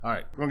All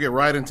right, we're going to get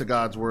right into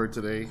God's Word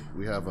today.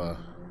 We have a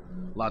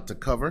lot to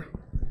cover.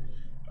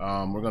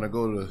 We're going to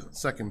go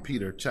to 2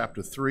 Peter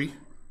chapter 3,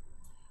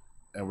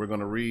 and we're going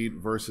to read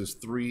verses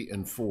 3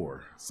 and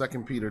 4.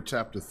 2 Peter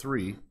chapter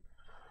 3,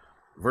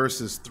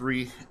 verses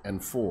 3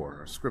 and 4,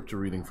 our scripture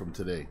reading from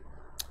today.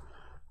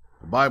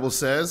 The Bible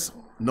says,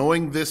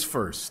 "Knowing this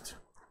first,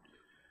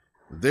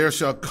 there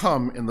shall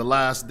come in the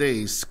last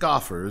days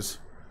scoffers,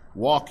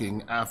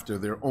 walking after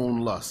their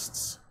own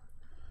lusts,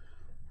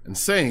 and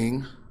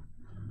saying,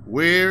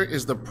 Where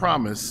is the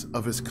promise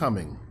of his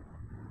coming?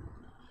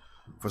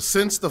 For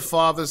since the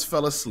fathers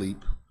fell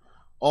asleep,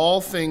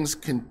 all things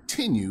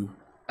continue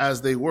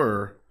as they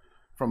were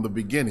from the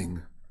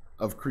beginning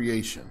of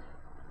creation."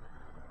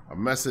 Our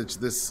message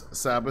this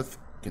Sabbath,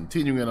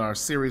 continuing in our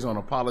series on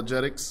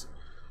apologetics,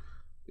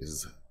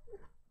 is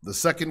the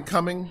second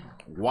coming.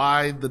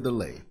 Why the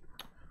delay?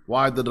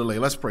 Why the delay?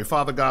 Let's pray.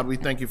 Father God, we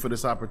thank you for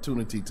this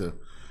opportunity to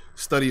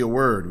study your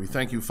word. We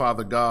thank you,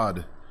 Father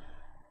God,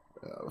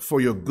 for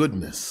your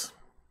goodness.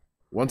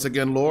 Once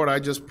again, Lord, I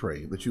just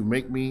pray that you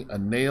make me a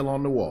nail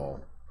on the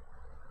wall,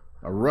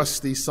 a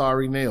rusty,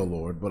 sorry nail,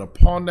 Lord. But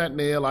upon that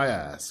nail, I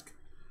ask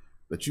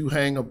that you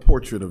hang a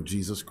portrait of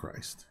Jesus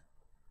Christ.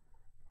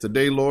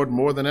 Today, Lord,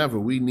 more than ever,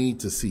 we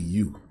need to see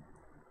you.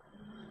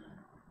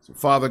 So,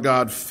 Father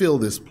God, fill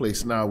this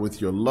place now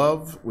with your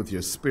love, with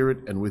your spirit,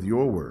 and with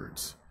your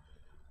words.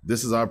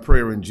 This is our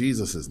prayer in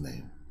Jesus'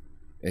 name.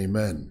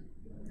 Amen.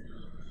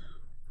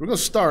 We're going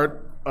to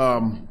start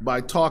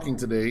by talking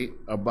today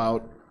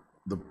about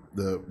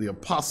the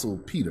Apostle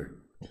Peter.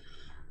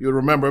 You'll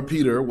remember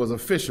Peter was a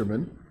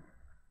fisherman,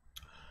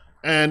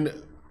 and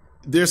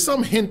there's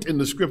some hint in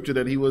the scripture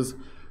that he was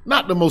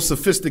not the most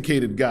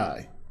sophisticated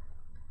guy.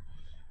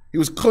 He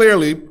was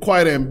clearly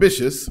quite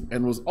ambitious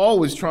and was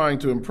always trying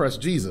to impress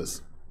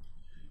Jesus.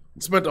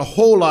 He spent a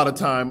whole lot of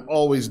time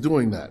always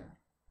doing that.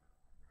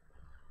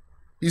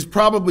 He's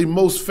probably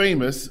most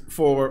famous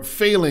for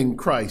failing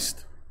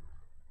Christ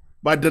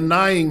by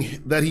denying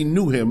that he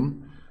knew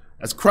him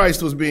as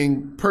Christ was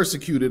being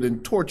persecuted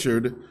and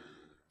tortured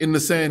in the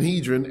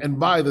Sanhedrin and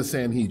by the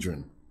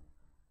Sanhedrin.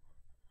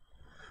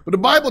 But the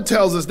Bible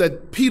tells us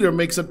that Peter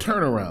makes a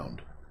turnaround.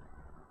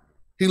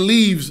 He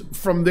leaves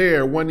from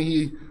there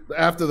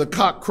after the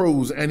cock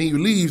crows, and he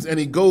leaves and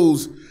he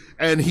goes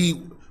and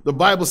the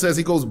Bible says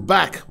he goes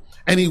back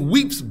and he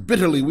weeps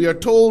bitterly. We are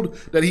told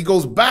that he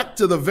goes back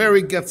to the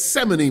very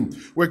Gethsemane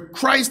where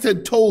Christ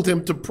had told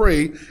him to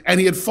pray, and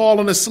he had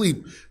fallen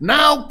asleep.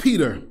 Now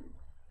Peter,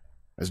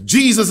 as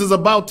Jesus is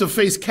about to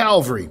face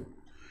Calvary,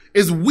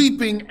 is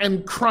weeping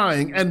and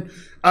crying, and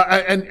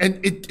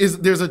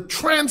there's a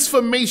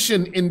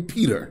transformation in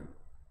Peter.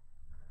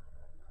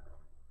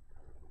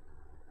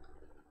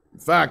 In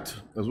fact,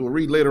 as we'll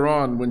read later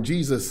on, when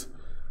Jesus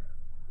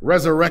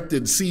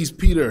resurrected sees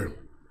Peter,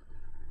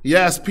 he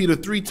asked Peter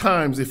 3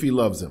 times if he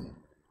loves him.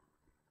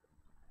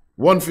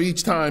 One for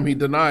each time he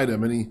denied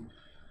him, and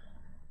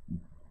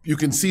you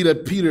can see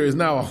that Peter is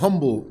now a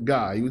humble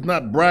guy. He was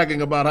not bragging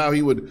about how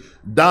he would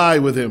die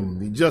with him.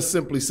 He just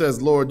simply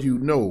says, "Lord, you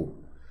know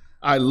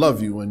I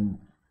love you." And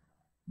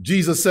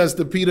Jesus says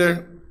to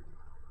Peter,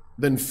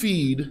 "Then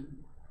feed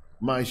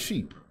my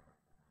sheep."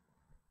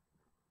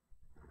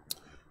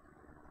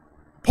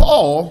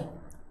 Paul,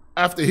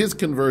 after his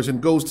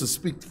conversion, goes to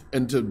speak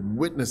and to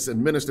witness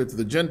and minister to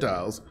the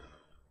Gentiles.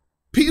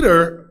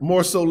 Peter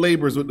more so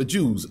labors with the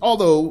Jews,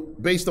 although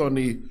based on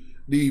the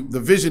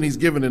vision he's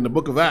given in the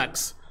book of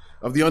Acts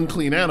of the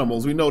unclean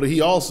animals, we know that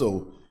he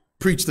also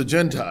preached to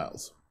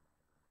Gentiles.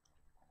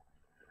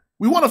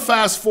 We want to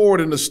fast forward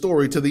in the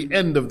story to the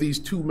end of these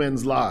two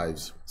men's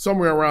lives,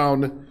 somewhere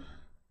around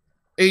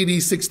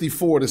AD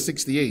 64 to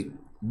 68,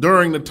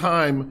 during the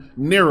time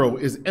Nero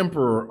is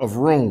emperor of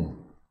Rome.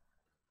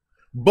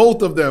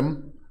 Both of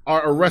them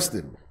are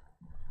arrested.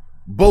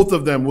 Both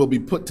of them will be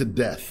put to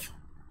death.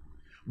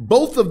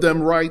 Both of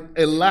them write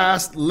a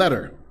last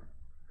letter.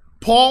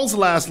 Paul's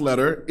last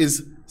letter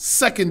is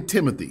 2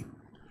 Timothy.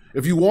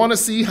 If you want to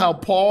see how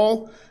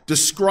Paul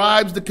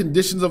describes the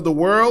conditions of the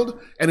world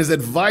and his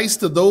advice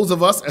to those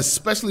of us,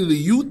 especially the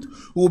youth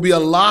who will be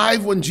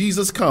alive when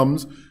Jesus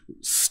comes,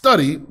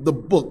 study the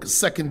book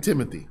 2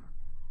 Timothy.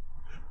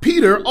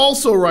 Peter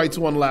also writes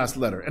one last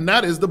letter, and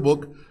that is the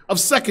book of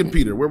 2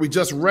 Peter, where we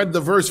just read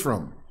the verse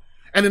from.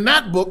 And in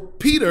that book,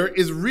 Peter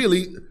is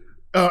really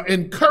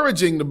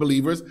encouraging the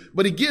believers,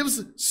 but he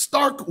gives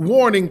stark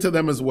warning to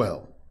them as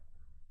well.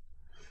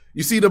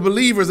 You see, the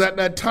believers at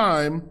that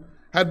time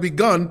had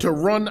begun to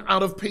run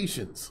out of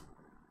patience.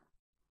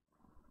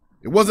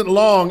 It wasn't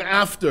long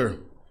after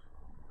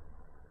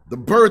the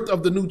birth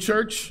of the new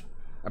church,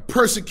 a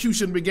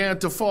persecution began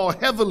to fall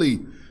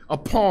heavily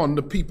upon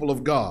the people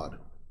of God.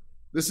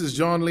 This is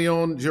John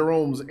Leon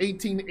Jerome's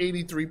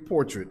 1883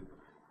 portrait,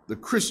 The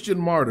Christian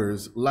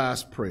Martyr's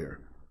Last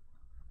Prayer.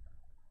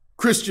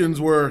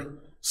 Christians were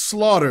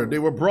slaughtered. They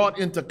were brought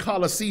into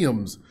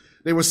colosseums.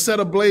 They were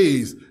set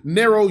ablaze.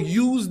 Nero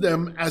used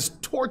them as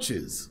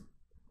torches.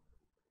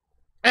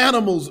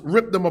 Animals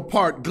ripped them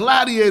apart.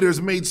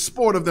 Gladiators made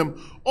sport of them,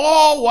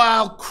 all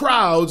while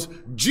crowds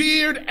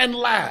jeered and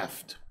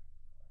laughed.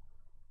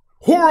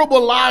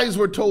 Horrible lies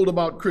were told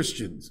about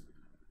Christians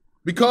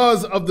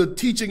because of the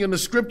teaching in the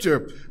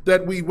scripture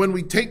that when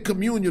we take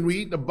communion, we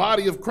eat the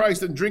body of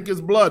Christ and drink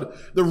his blood.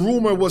 The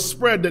rumor was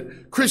spread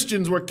that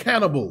Christians were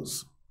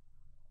cannibals.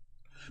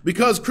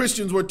 Because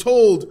Christians were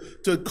told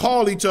to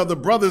call each other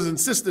brothers and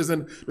sisters,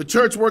 and the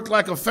church worked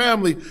like a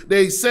family,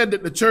 they said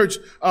that the church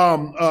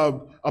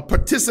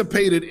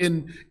participated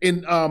in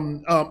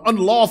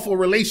unlawful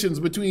relations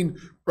between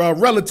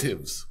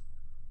relatives.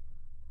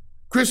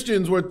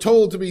 Christians were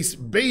told to be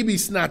baby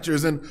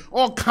snatchers and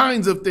all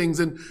kinds of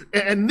things.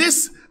 And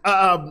this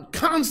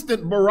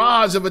constant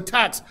barrage of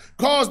attacks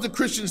caused the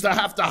Christians to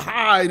have to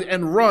hide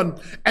and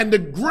run. And the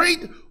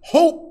great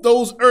hope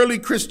those early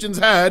Christians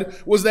had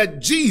was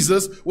that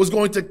Jesus was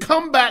going to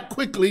come back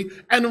quickly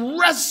and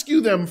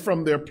rescue them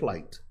from their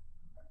plight.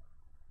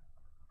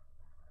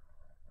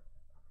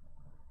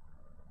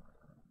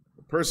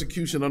 The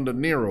persecution under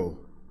Nero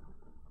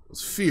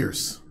was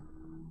fierce.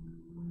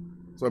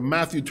 So in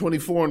Matthew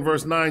 24 and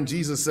verse 9,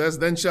 Jesus says,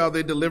 "Then shall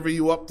they deliver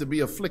you up to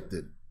be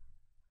afflicted,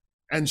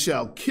 and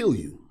shall kill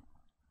you.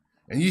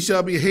 And ye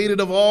shall be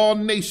hated of all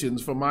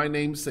nations for my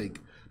name's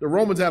sake." The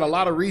Romans had a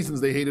lot of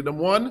reasons they hated them.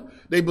 One,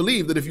 they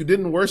believed that if you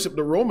didn't worship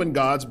the Roman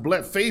gods,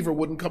 favor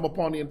wouldn't come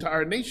upon the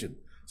entire nation.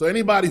 So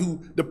anybody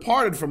who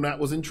departed from that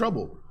was in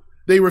trouble.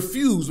 They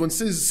refused when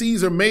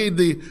Caesar made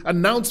the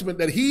announcement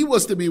that he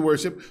was to be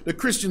worshiped. The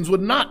Christians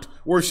would not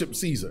worship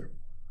Caesar.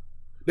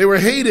 They were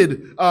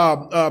hated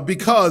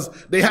because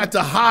they had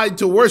to hide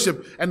to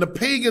worship, and the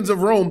pagans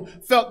of Rome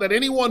felt that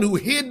anyone who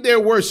hid their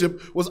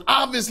worship was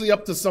obviously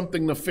up to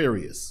something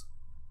nefarious.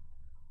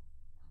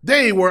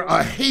 They were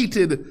a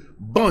hated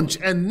bunch,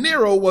 and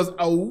Nero was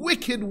a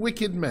wicked,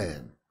 wicked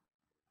man.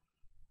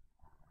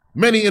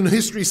 Many in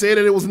history say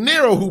that it was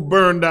Nero who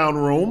burned down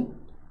Rome,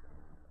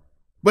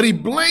 but he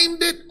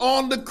blamed it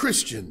on the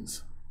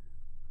Christians.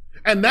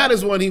 And that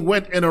is when he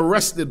went and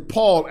arrested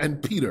Paul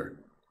and Peter,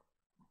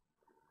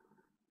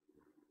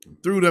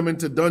 threw them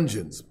into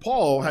dungeons.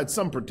 Paul had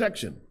some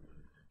protection.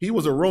 He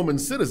was a Roman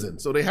citizen,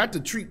 so they had to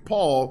treat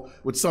Paul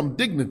with some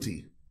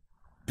dignity.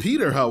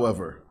 Peter,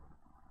 however,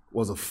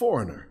 was a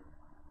foreigner.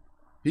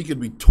 He could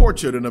be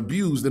tortured and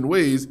abused in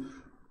ways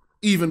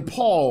even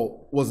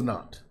Paul was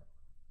not.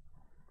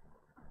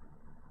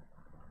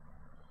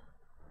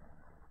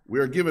 We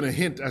are given a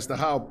hint as to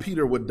how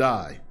Peter would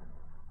die.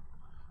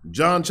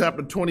 John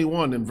chapter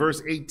 21 and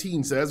verse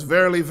 18 says,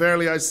 "Verily,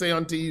 verily, I say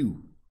unto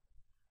you,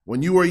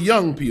 when you were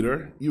young,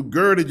 Peter, you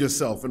girded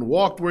yourself and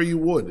walked where you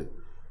would.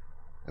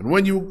 And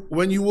when you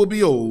will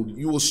be old,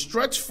 you will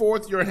stretch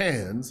forth your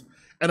hands,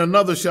 and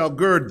another shall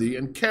gird thee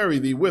and carry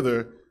thee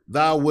whither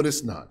thou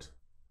wouldest not."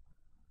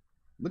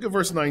 Look at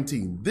verse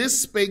 19.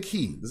 "This spake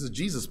he," this is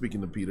Jesus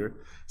speaking to Peter,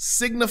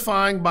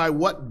 "signifying by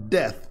what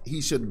death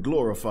he should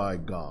glorify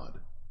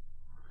God.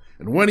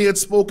 And when he had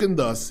spoken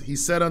thus, he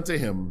said unto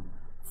him,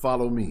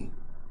 Follow me."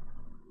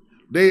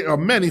 There are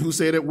many who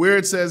say that where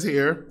it says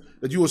here,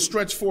 that you will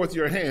stretch forth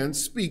your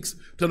hands, speaks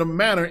to the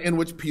manner in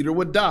which Peter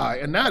would die.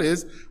 And that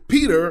is,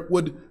 Peter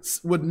would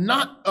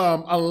not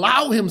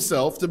allow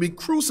himself to be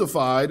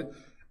crucified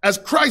as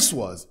Christ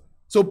was.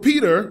 So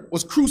Peter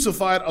was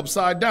crucified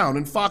upside down.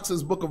 In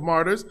Fox's Book of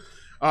Martyrs,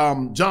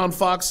 John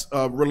Fox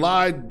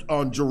relied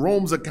on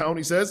Jerome's account.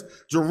 He says,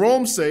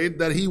 Jerome said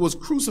that he was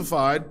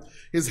crucified,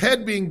 his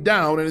head being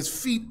down and his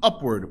feet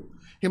upward,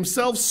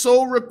 himself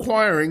so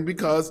requiring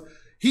because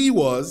he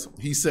was,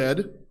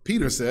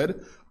 Peter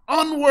said,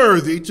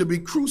 unworthy to be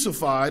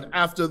crucified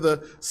after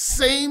the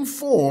same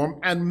form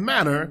and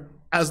manner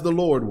as the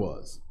Lord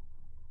was.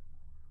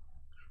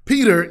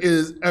 Peter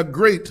is a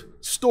great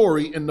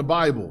story in the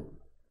Bible.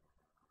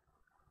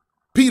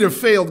 Peter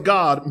failed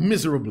God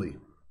miserably.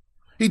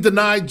 He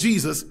denied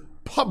Jesus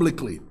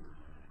publicly.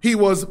 He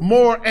was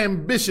more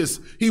ambitious.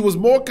 He was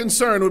more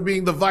concerned with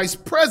being the vice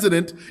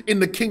president in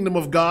the kingdom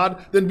of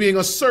God than being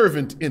a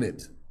servant in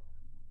it.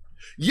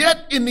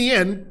 Yet in the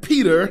end,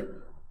 Peter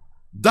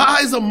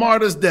dies a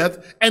martyr's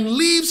death and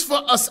leaves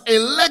for us a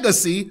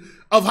legacy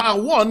of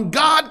how, one,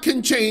 God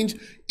can change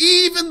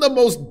even the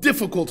most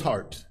difficult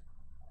heart.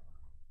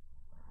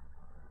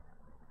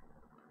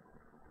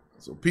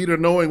 So Peter,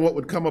 knowing what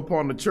would come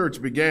upon the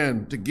church,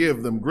 began to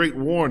give them great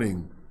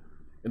warning.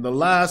 In the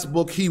last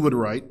book he would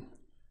write,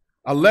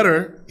 a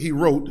letter he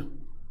wrote,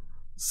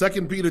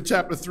 2 Peter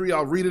chapter 3,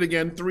 I'll read it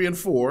again, 3 and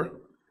 4,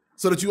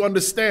 so that you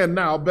understand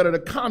now better the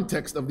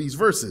context of these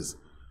verses.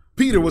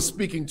 Peter was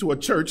speaking to a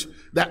church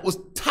that was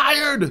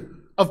tired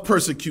of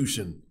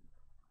persecution.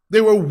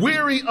 They were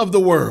weary of the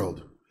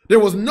world. There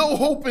was no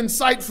hope in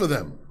sight for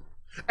them.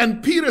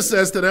 And Peter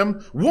says to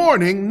them,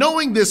 warning,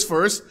 knowing this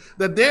first,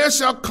 that there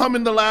shall come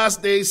in the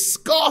last days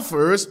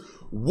scoffers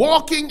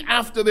walking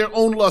after their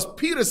own lust.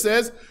 Peter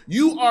says,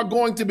 you are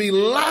going to be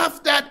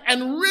laughed at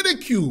and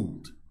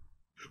ridiculed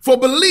for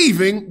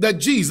believing that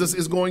Jesus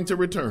is going to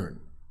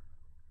return.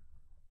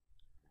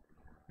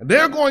 And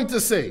they're going to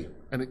say,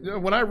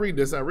 and when I read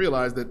this, I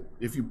realize that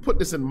if you put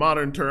this in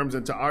modern terms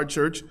into our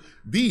church,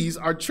 these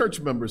are church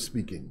members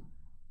speaking.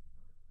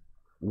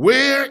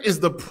 Where is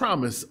the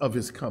promise of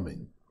his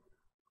coming?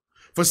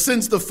 For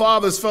since the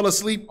fathers fell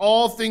asleep,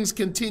 all things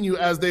continue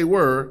as they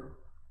were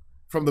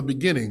from the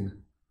beginning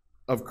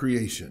of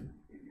creation.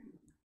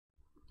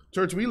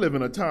 Church, we live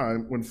in a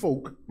time when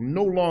folk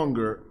no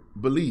longer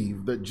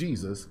believe that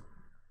Jesus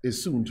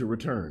is soon to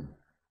return.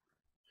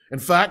 In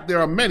fact, there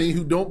are many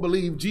who don't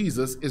believe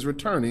Jesus is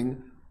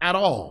returning at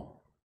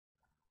all.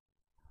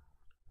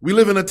 We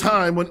live in a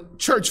time when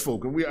church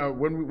folk, and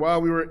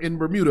while we were in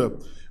Bermuda,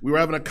 we were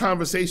having a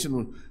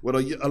conversation with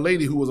a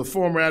lady who was a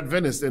former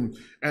Adventist, and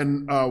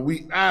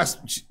we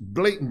asked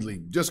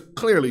blatantly, just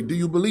clearly, do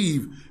you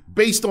believe,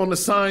 based on the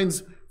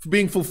signs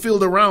being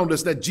fulfilled around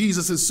us, that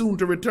Jesus is soon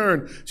to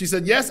return? She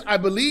said, yes, I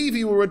believe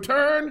he will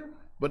return,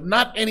 but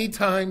not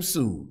anytime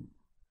soon.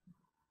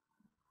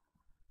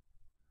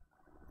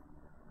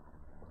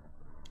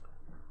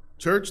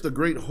 Church, the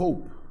great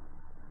hope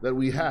that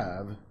we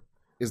have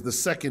is the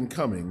second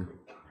coming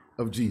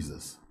of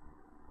Jesus.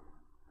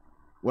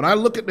 When I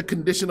look at the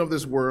condition of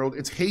this world,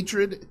 it's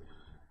hatred,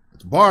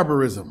 it's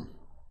barbarism,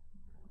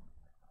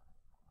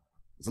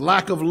 it's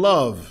lack of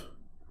love,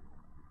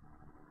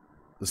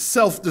 the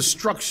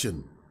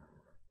self-destruction.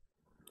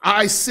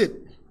 I sit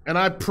and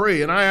I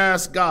pray and I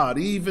ask God,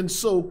 even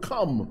so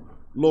come,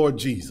 Lord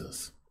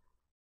Jesus.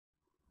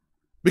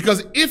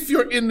 Because if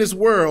you're in this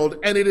world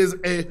and it is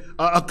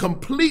a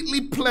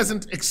completely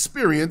pleasant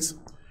experience,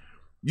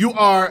 you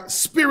are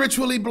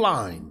spiritually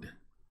blind.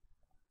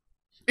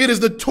 It is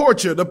the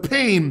torture, the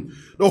pain,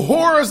 the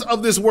horrors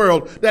of this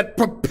world that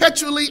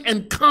perpetually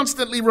and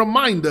constantly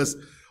remind us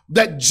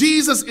that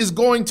Jesus is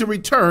going to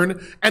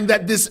return and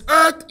that this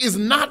earth is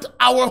not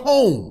our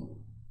home.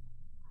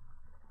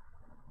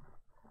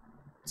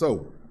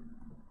 So,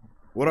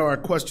 what are our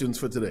questions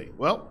for today?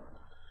 Well,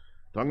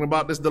 talking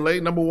about this delay,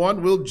 number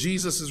one, will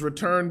Jesus'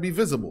 return be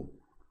visible?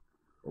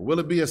 Or will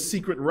it be a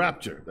secret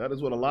rapture? That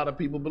is what a lot of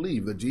people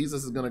believe, that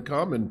Jesus is going to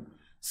come and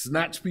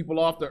snatch people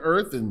off the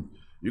earth, and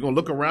you're going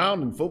to look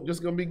around and folk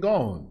just going to be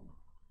gone.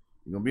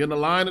 You're going to be in the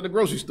line at the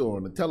grocery store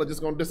and the teller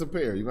just going to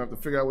disappear. You're going to have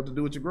to figure out what to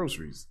do with your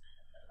groceries.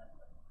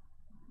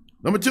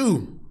 Number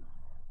two,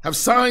 have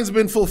signs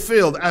been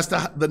fulfilled as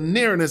to the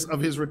nearness of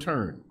his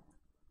return?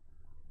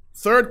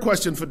 Third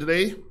question for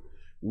today,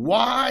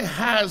 why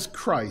has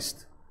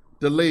Christ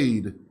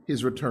delayed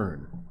his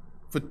return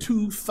for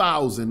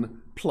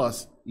 2,000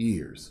 plus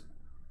years?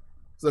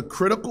 It's a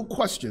critical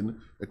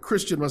question a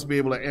Christian must be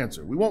able to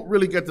answer. We won't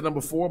really get to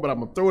number four, but I'm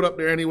going to throw it up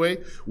there anyway.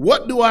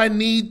 What do I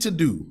need to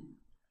do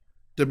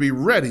to be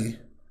ready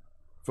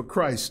for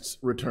Christ's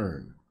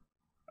return?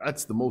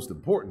 That's the most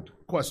important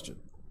question.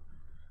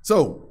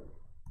 So,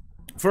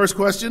 first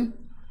question,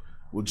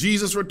 will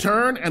Jesus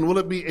return, and will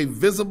it be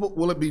visible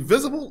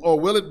or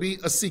will it be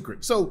a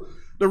secret? So,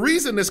 the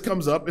reason this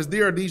comes up is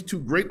there are these two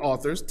great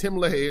authors, Tim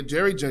LaHaye and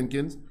Jerry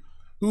Jenkins,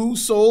 who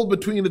sold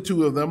between the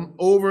two of them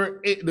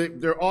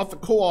they're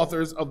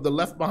co-authors of the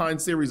Left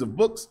Behind series of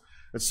books,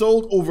 that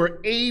sold over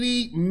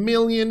 80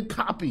 million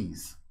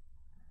copies.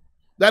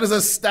 That is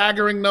a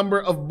staggering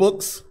number of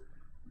books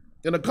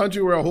in a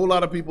country where a whole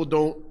lot of people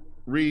don't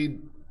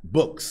read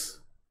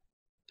books.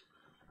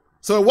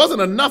 So it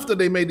wasn't enough that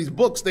they made these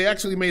books, they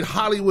actually made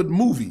Hollywood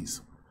movies.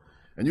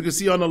 And you can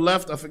see on the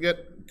left, I think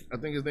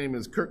his name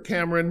is Kirk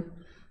Cameron,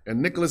 and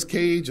Nicolas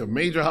Cage, a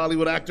major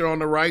Hollywood actor, on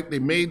the right. They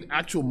made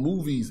actual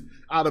movies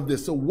out of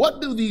this. So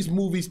what do these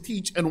movies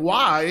teach, and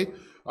why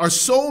are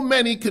so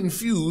many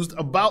confused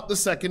about the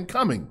second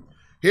coming?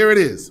 Here it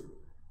is.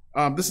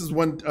 This is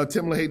when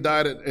Tim LaHaye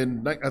died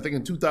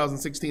in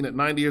 2016 at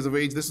 90 years of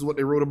age. This is what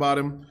they wrote about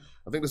him.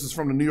 I think this is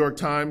from the New York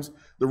Times.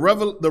 The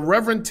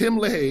Reverend Tim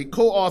LaHaye,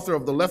 co-author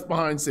of the Left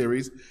Behind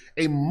series,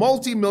 a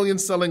multi-million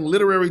selling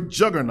literary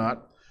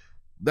juggernaut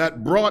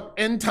that brought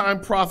end-time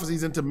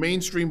prophecies into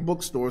mainstream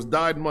bookstores,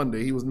 died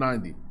Monday. He was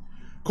 90.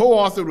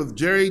 Co-authored with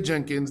Jerry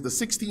Jenkins, the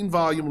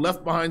 16-volume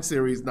Left Behind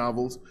series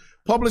novels,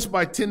 published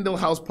by Tyndale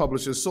House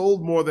Publishers,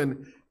 sold more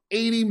than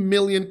 80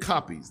 million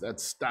copies.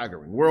 That's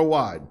staggering,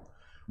 worldwide.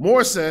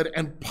 Moore said,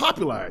 and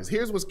popularized,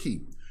 here's what's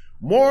key.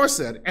 Moore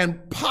said,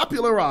 and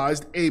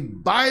popularized a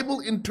Bible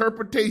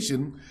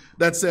interpretation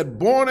that said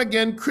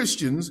born-again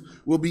Christians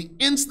will be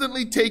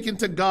instantly taken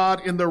to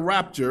God in the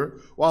rapture,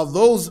 while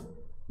those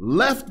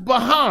left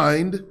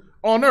behind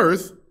on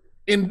earth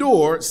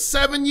endure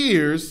 7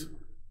 years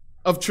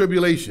of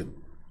tribulation.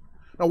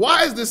 Now,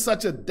 why is this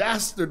such a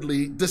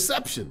dastardly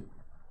deception?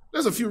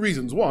 There's a few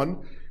reasons.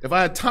 One, if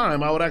I had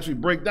time, I would actually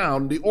break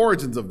down the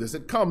origins of this.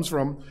 It comes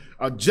from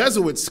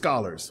Jesuit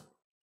scholars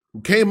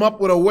who came up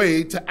with a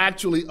way to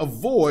actually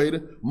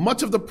avoid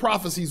much of the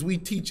prophecies we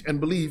teach and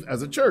believe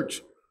as a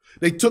church.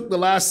 They took the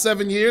last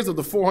 7 years of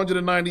the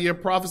 490-year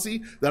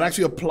prophecy that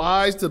actually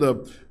applies to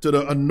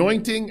the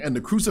anointing and the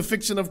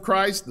crucifixion of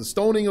Christ, the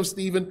stoning of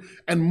Stephen,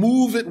 and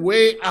move it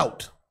way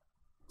out.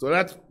 So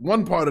that's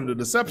one part of the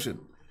deception.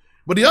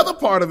 But the other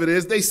part of it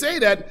is they say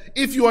that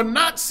if you are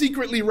not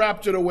secretly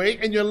raptured away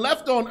and you're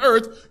left on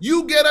earth,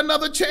 you get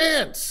another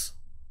chance.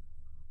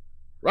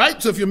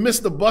 Right? So if you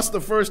missed the bus the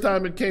first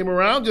time it came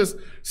around, just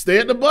stay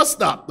at the bus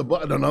stop.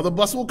 Another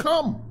bus will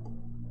come.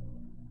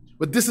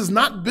 But this is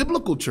not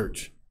biblical,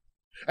 church.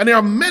 And there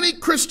are many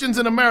Christians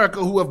in America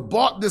who have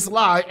bought this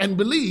lie and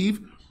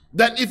believe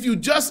that if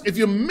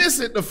you miss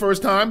it the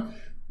first time,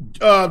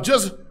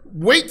 just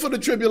wait for the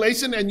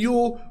tribulation and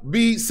you'll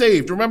be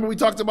saved. Remember, we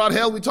talked about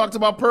hell, we talked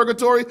about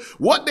purgatory.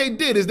 What they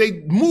did is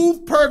they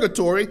moved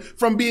purgatory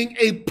from being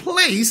a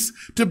place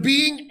to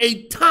being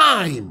a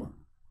time.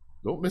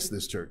 Don't miss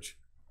this, church.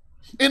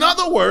 In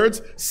other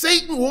words,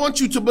 Satan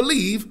wants you to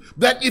believe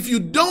that if you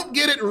don't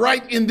get it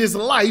right in this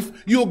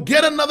life, you'll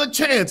get another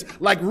chance,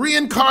 like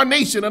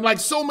reincarnation and like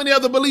so many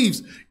other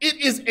beliefs.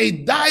 It is a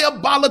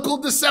diabolical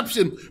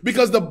deception,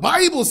 because the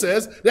Bible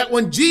says that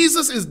when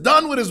Jesus is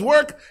done with his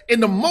work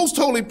in the most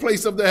holy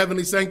place of the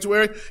heavenly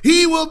sanctuary,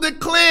 he will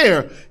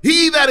declare,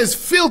 "He that is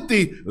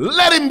filthy,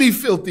 let him be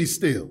filthy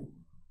still."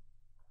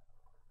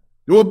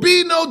 There will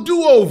be no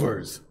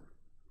do-overs,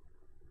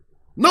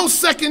 no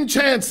second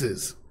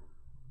chances,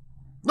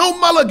 no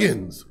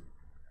mulligans.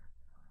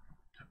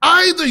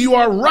 Either you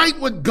are right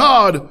with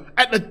God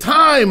at the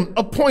time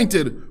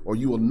appointed, or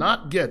you will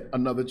not get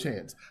another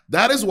chance.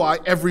 That is why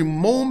every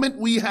moment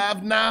we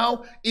have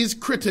now is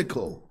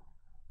critical.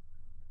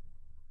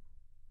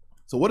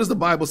 So what does the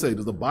Bible say?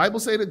 Does the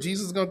Bible say that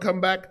Jesus is going to come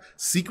back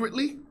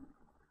secretly?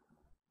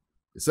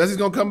 It says he's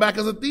going to come back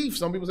as a thief.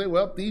 Some people say,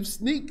 well, thieves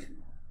sneak.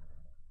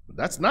 But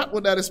that's not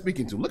what that is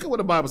speaking to. Look at what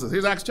the Bible says.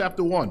 Here's Acts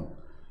chapter 1.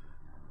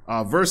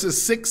 Verses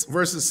 6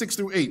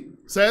 through 8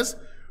 says,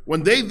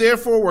 when they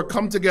therefore were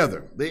come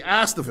together, they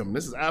asked of him.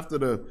 This is after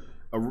the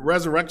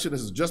resurrection.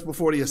 This is just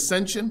before the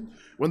ascension.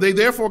 When they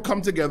therefore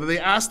come together, they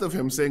asked of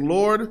him, saying,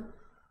 Lord,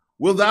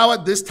 will thou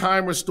at this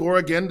time restore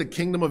again the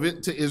kingdom of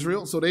it to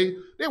Israel? So they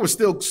were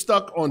still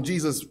stuck on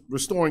Jesus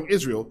restoring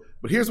Israel.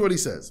 But here's what he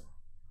says.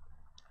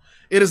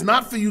 It is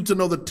not for you to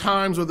know the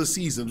times or the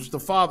seasons which the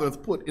Father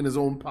hath put in his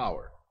own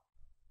power.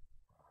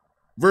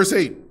 Verse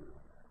 8,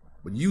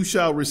 but you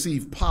shall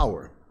receive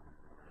power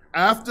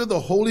after the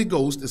Holy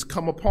Ghost is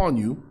come upon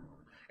you,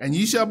 and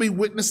ye shall be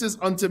witnesses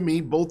unto me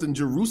both in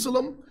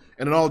Jerusalem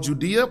and in all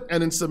Judea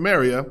and in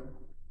Samaria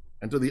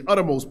and to the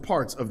uttermost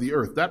parts of the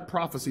earth. That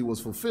prophecy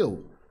was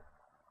fulfilled.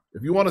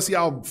 If you want to see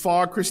how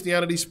far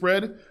Christianity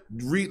spread,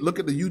 look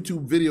at the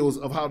YouTube videos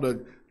of how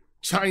the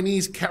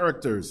Chinese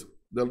characters,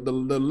 the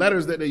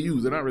letters that they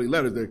use, they're not really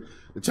letters,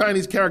 the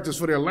Chinese characters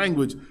for their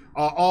language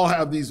all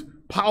have these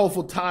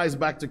powerful ties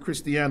back to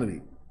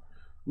Christianity.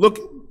 Look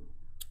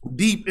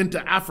deep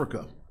into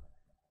Africa.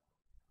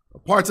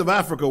 Parts of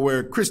Africa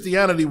where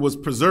Christianity was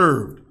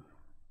preserved,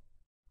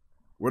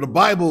 where the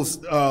Bible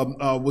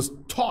was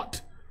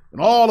taught,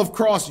 and all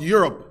across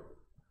Europe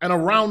and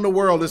around the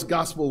world this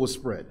gospel was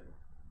spread.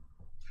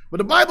 But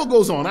the Bible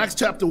goes on. Acts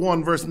chapter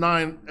 1, verse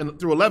 9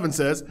 through 11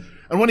 says,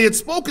 and when he had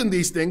spoken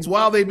these things,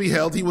 while they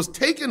beheld, he was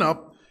taken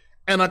up,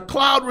 and a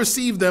cloud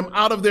received them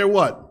out of their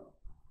what?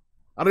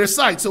 Out of their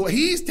sight. So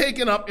he's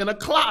taken up in a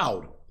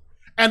cloud,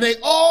 and they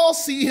all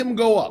see him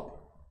go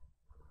up.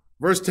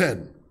 Verse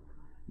 10.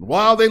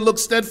 While they looked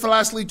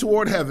steadfastly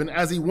toward heaven,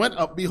 as he went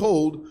up,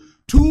 behold,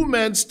 two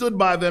men stood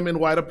by them in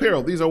white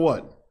apparel. These are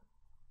what?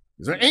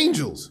 These are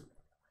angels.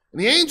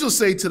 And the angels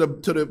say to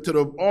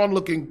the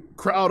onlooking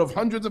crowd of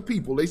hundreds of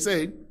people, they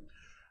say,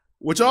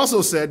 which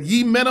also said,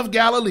 ye men of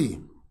Galilee,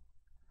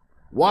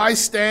 why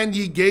stand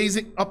ye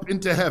gazing up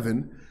into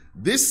heaven?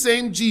 This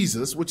same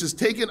Jesus, which is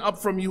taken up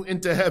from you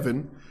into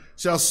heaven,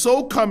 shall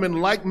so come in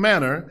like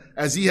manner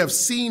as ye have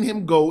seen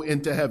him go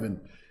into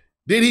heaven.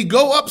 Did he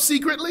go up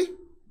secretly?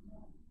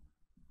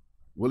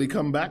 Will he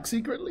come back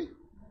secretly?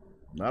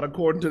 Not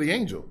according to the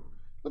angel.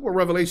 Look what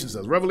Revelation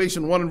says.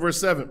 Revelation 1 and verse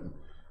 7.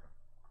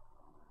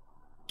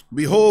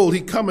 Behold,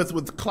 he cometh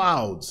with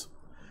clouds,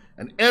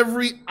 and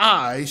every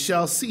eye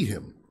shall see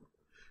him,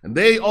 and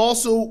they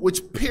also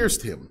which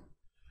pierced him,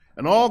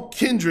 and all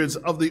kindreds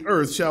of the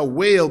earth shall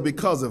wail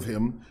because of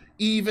him.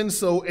 Even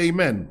so,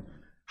 amen.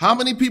 How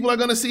many people are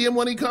going to see him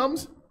when he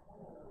comes?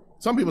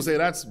 Some people say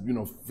that's,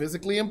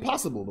 physically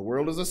impossible. The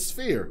world is a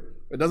sphere.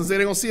 It doesn't say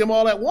they're going to see him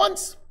all at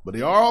once, but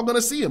they are all going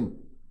to see him.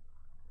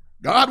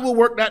 God will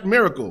work that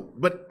miracle,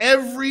 but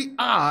every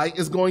eye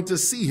is going to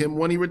see him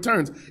when he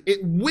returns. It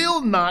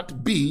will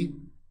not be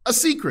a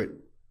secret.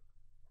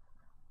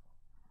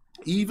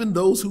 Even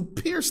those who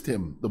pierced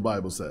him, the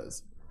Bible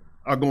says,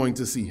 are going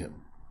to see him.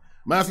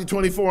 Matthew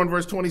 24 and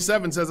verse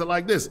 27 says it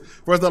like this.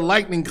 For as the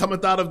lightning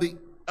cometh out of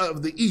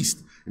the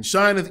east and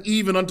shineth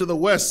even unto the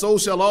west, so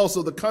shall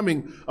also the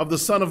coming of the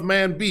Son of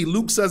Man be.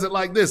 Luke says it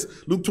like this.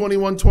 Luke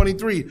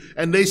 21:23.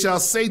 And they shall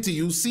say to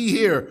you, see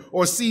here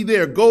or see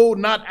there. Go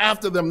not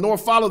after them, nor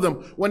follow them.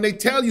 When they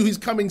tell you he's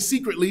coming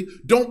secretly,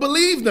 don't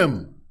believe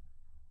them.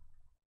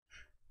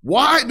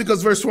 Why?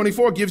 Because verse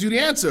 24 gives you the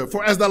answer.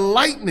 For as the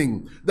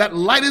lightning that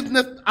lighteth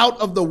out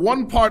of the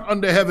one part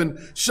under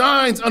heaven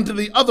shines unto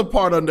the other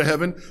part under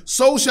heaven,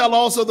 so shall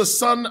also the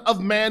Son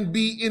of Man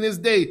be in his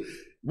day.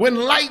 When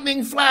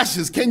lightning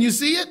flashes, can you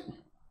see it?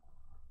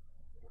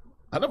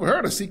 I never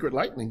heard of secret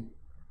lightning.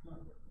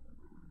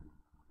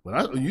 When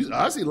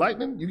I see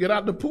lightning, you get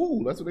out the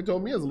pool. That's what they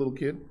told me as a little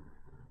kid.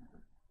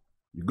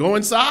 You go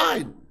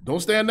inside. Don't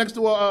stand next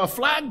to a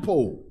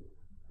flagpole.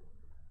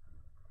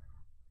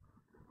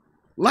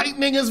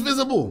 Lightning is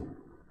visible.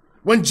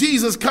 When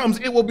Jesus comes,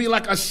 it will be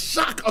like a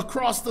shock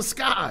across the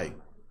sky.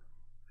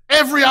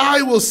 Every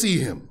eye will see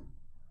him.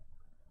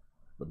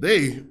 But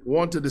they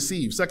want to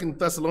deceive. 2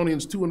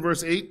 Thessalonians 2 and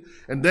verse 8,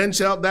 and then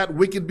shall that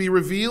wicked be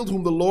revealed,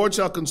 whom the Lord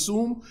shall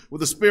consume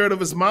with the spirit of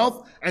his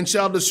mouth, and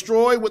shall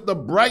destroy with the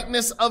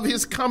brightness of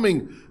his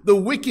coming. The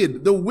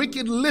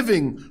wicked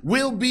living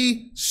will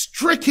be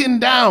stricken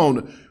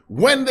down.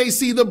 When they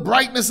see the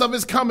brightness of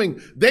his coming,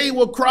 they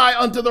will cry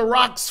unto the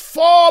rocks,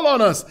 fall on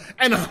us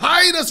and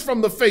hide us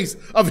from the face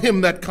of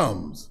him that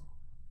comes.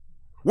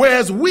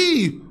 Whereas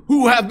we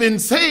who have been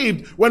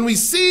saved, when we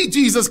see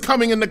Jesus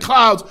coming in the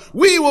clouds,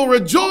 we will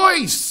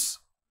rejoice.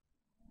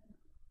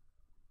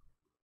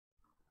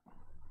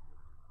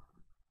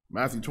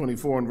 Matthew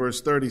 24 and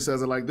verse 30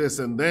 says it like this,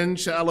 and then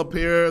shall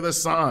appear the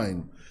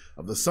sign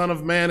of the Son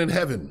of Man in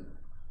heaven.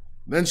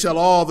 Then shall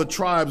all the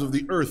tribes of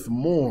the earth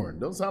mourn.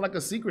 Don't sound like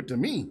a secret to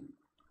me.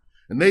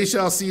 And they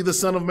shall see the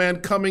Son of Man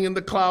coming in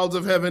the clouds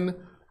of heaven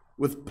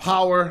with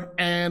power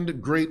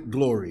and great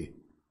glory.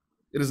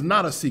 It is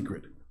not a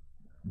secret.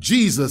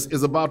 Jesus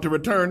is about to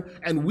return,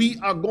 and we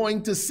are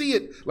going to see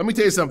it. Let me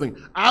tell you something.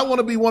 I want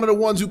to be one of the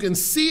ones who can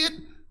see it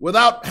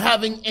without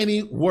having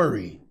any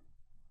worry.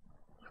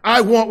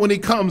 I want, when he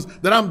comes,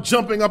 that I'm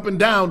jumping up and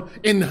down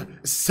in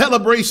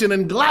celebration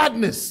and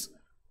gladness,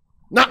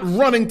 not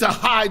running to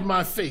hide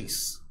my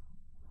face.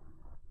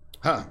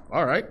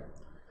 All right.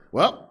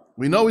 Well,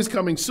 we know he's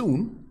coming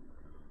soon.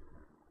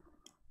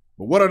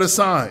 But what are the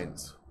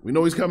signs? We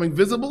know he's coming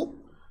visible.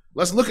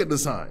 Let's look at the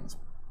signs.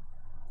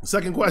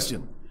 Second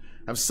question.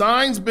 Have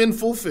signs been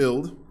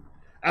fulfilled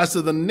as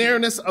to the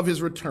nearness of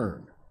his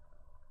return?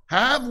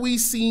 Have we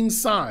seen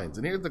signs?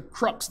 And here's the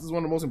crux. This is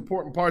one of the most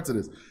important parts of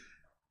this.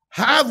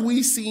 Have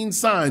we seen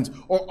signs,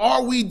 or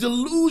are we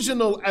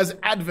delusional as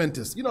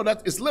Adventists? You know,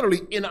 that it's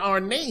literally in our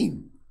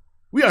name.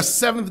 We are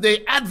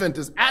Seventh-day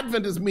Adventists.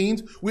 Adventist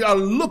means we are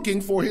looking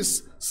for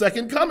his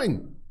second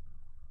coming.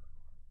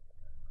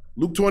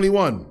 Luke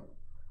 21.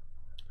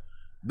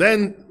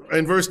 Then,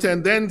 in verse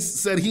 10, then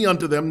said he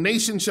unto them,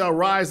 nation shall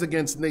rise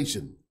against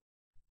nation,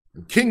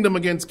 and kingdom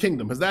against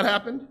kingdom. Has that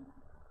happened?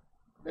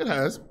 It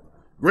has.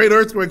 Great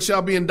earthquakes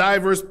shall be in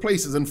divers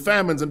places, and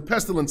famines and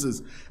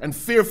pestilences, and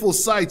fearful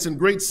sights and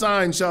great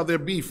signs shall there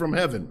be from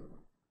heaven.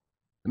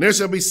 And there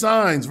shall be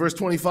signs, verse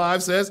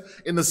 25 says,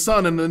 in the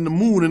sun and in the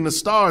moon and the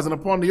stars and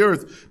upon the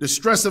earth,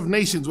 distress of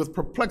nations with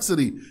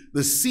perplexity,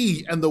 the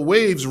sea and the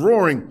waves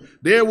roaring.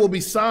 There will be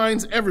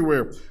signs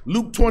everywhere.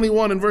 Luke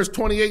 21 and verse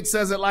 28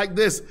 says it like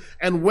this,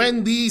 and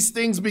when these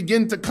things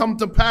begin to come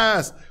to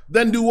pass,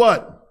 then do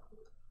what?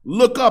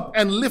 Look up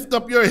and lift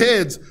up your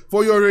heads,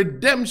 for your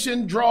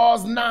redemption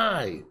draws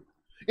nigh.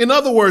 In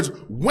other words,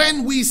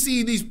 when we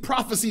see these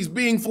prophecies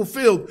being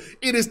fulfilled,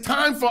 it is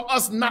time for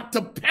us not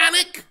to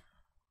panic,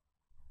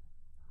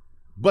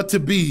 but to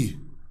be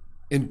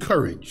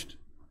encouraged.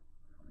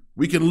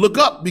 We can look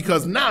up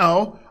because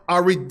now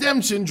our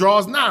redemption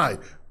draws nigh.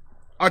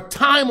 Our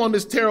time on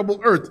this terrible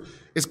earth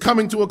is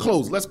coming to a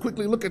close. Let's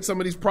quickly look at some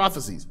of these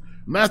prophecies.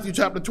 Matthew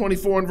chapter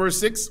 24 and verse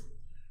 6,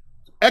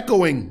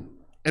 echoing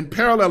and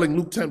paralleling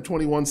Luke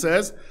 10:21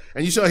 says,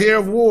 and you shall hear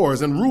of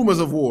wars and rumors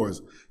of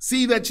wars.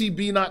 See that ye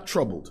be not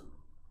troubled.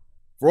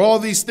 For all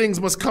these things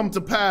must come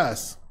to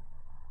pass,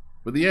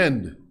 but the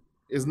end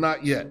is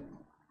not yet.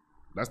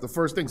 That's the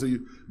first thing. So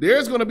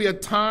there's going to be a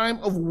time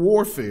of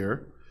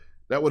warfare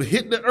that would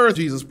hit the earth,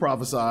 Jesus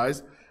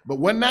prophesies. But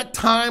when that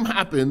time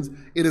happens,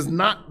 it is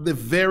not the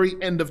very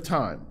end of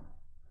time.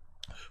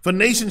 For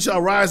nation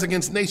shall rise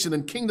against nation,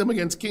 and kingdom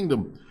against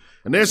kingdom.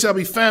 And there shall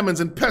be famines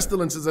and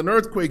pestilences and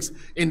earthquakes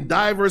in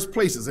divers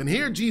places. And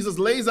here Jesus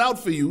lays out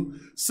for you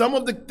some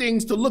of the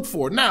things to look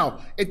for.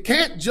 Now, it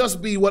can't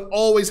just be what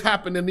always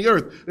happened in the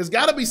earth. There's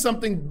got to be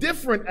something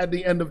different at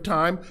the end of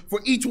time for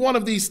each one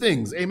of these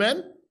things.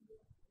 Amen?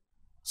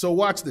 So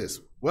watch this.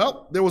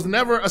 Well, there was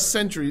never a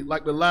century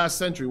like the last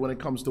century when it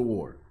comes to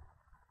war.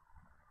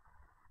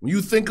 When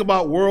you think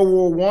about World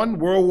War I,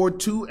 World War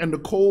II, and the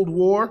Cold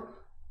War,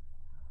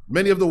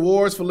 many of the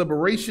wars for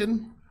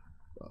liberation,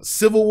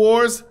 civil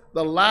wars,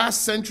 the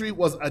last century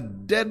was a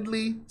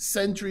deadly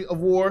century of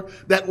war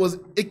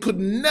it could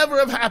never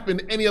have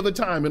happened any other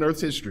time in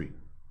Earth's history.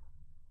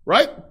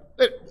 Right?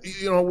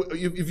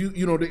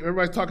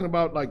 Everybody's talking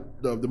about like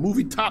the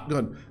movie Top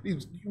Gun.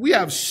 We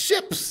have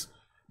ships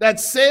that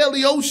sail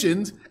the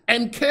oceans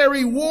and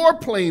carry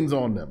warplanes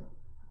on them.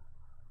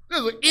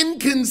 It was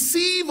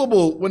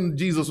inconceivable when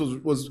Jesus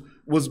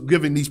was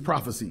giving these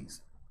prophecies.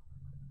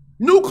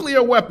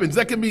 Nuclear weapons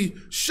that can be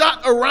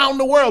shot around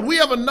the world. We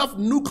have enough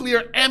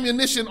nuclear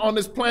ammunition on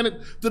this planet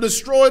to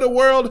destroy the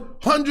world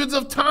hundreds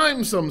of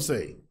times, some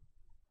say.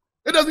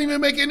 It doesn't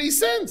even make any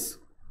sense.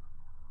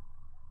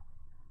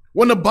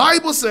 When the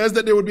Bible says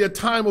that there would be a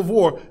time of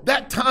war,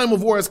 that time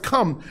of war has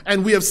come,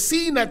 and we have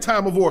seen that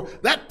time of war.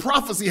 That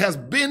prophecy has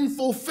been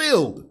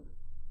fulfilled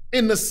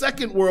in the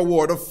Second World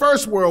War, the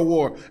First World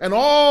War, and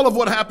all of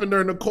what happened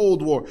during the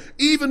Cold War.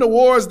 Even the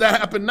wars that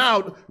happen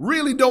now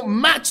really don't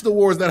match the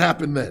wars that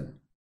happened then.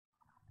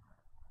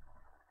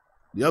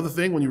 The other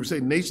thing, when you say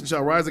nation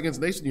shall rise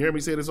against nation, you hear me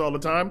say this all the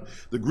time.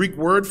 The Greek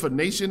word for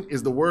nation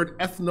is the word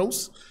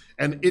ethnos,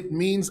 and it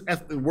means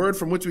the word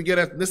from which we get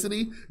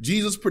ethnicity.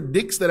 Jesus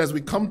predicts that as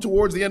we come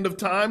towards the end of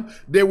time,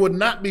 there would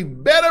not be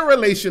better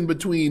relation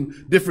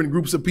between different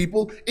groups of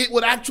people. It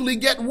would actually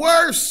get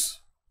worse.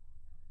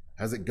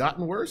 Has it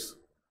gotten worse?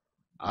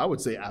 I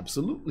would say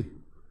absolutely.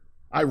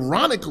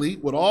 Ironically,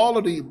 with all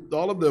of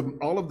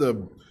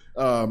the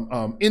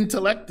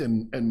intellect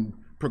and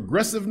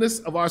progressiveness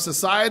of our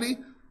society,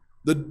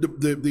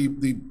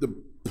 the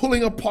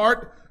pulling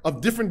apart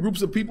of different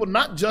groups of people,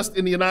 not just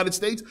in the United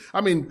States.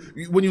 I mean,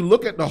 when you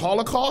look at the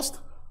Holocaust,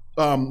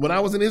 when I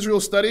was in Israel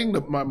studying,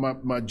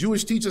 my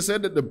Jewish teacher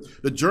said that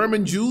the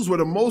German Jews were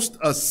the most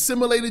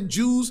assimilated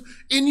Jews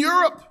in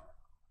Europe.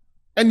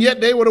 And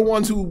yet they were the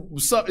ones who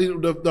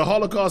the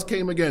Holocaust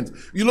came against.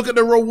 You look at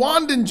the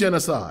Rwandan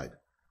genocide.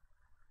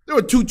 There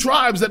were two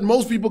tribes that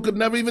most people could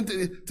never even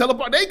tell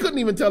apart. They couldn't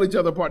even tell each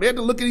other apart. They had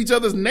to look at each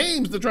other's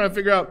names to try and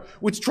figure out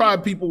which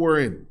tribe people were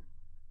in.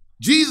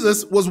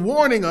 Jesus was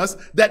warning us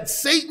that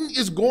Satan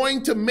is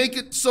going to make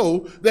it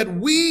so that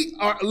we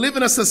live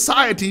in a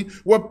society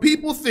where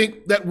people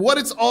think that what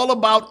it's all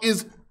about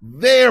is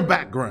their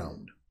background.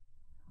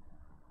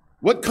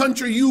 What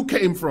country you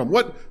came from,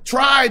 what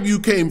tribe you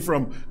came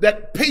from,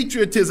 that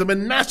patriotism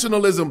and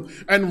nationalism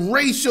and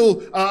racial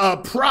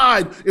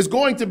pride is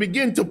going to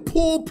begin to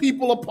pull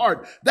people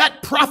apart.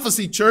 That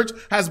prophecy, church,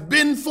 has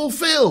been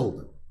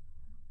fulfilled.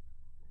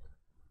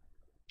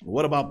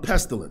 What about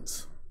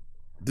pestilence,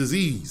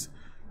 disease?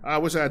 I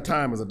wish I had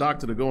time as a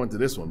doctor to go into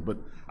this one, but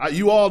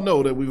you all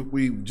know that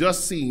we've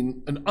just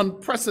seen an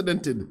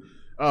unprecedented,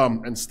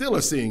 and still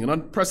are seeing an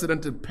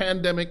unprecedented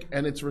pandemic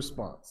and its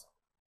response.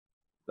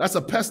 That's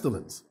a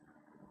pestilence.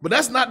 But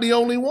that's not the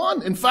only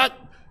one. In fact,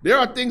 there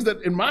are things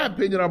that, in my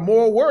opinion, are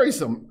more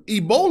worrisome.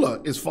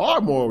 Ebola is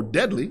far more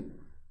deadly.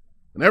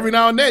 And every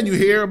now and then you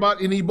hear about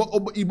an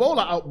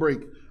Ebola outbreak,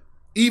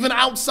 even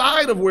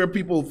outside of where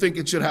people think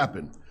it should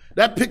happen.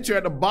 That picture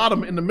at the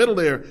bottom in the middle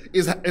there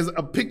is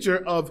a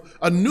picture of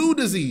a new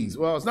disease.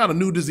 Well, it's not a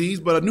new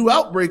disease, but a new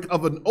outbreak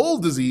of an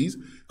old disease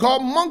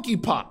called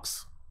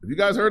monkeypox. Have you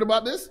guys heard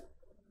about this?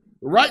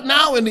 Right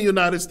now in the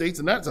United States,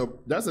 and that's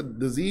a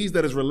disease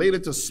that is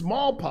related to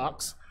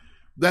smallpox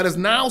that is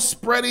now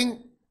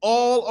spreading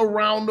all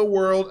around the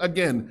world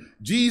again.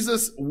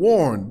 Jesus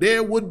warned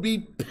there would be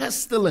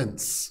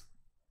pestilence.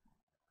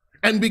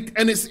 And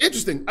it's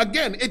interesting.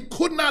 Again, it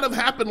could not have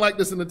happened like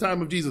this in the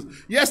time of Jesus.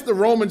 Yes, the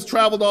Romans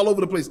traveled all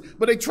over the place,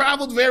 but they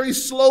traveled very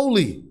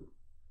slowly.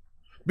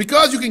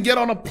 Because you can get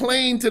on a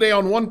plane today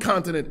on one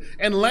continent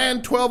and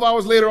land 12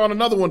 hours later on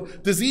another one,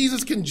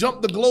 diseases can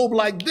jump the globe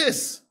like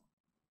this.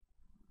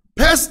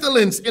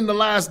 Pestilence in the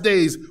last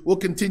days will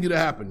continue to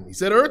happen. He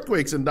said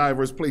earthquakes in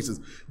diverse places.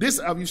 This,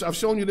 I've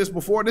shown you this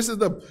before. This is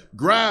the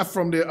graph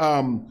from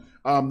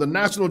the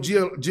National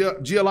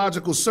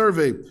Geological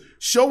Survey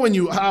showing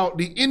you how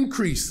the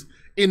increase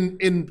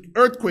in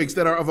earthquakes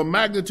that are of a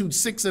magnitude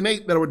 6 and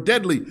 8 that are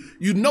deadly.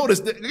 You notice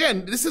that,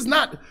 again, this is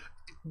not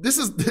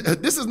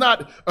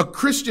a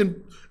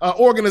Christian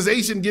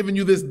organization giving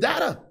you this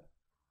data.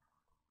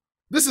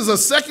 This is a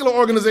secular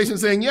organization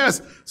saying,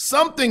 yes,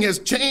 something has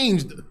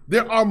changed.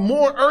 There are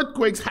more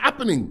earthquakes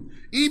happening.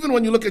 Even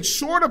when you look at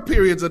shorter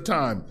periods of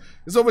time,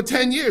 it's over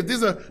 10 years.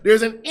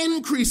 There's an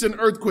increase in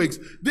earthquakes.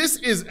 This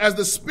is as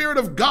the Spirit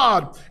of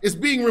God is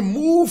being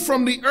removed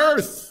from the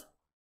earth.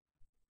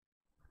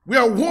 We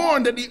are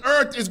warned that the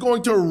earth is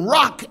going to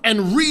rock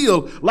and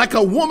reel like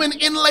a woman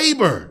in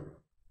labor.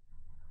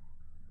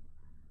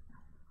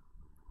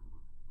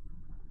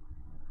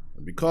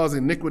 And because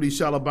iniquity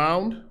shall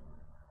abound,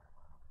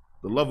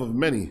 the love of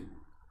many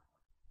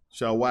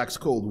shall wax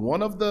cold.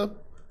 One of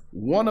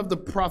the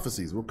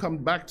prophecies, we'll come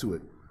back to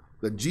it,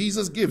 that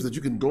Jesus gives that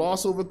you can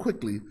gloss over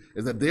quickly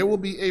is that there will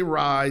be a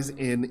rise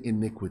in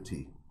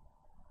iniquity.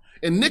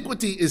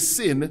 Iniquity is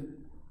sin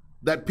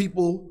that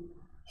people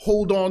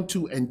hold on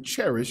to and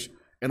cherish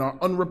and are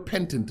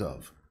unrepentant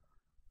of.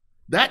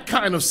 That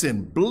kind of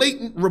sin,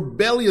 blatant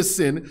rebellious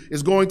sin,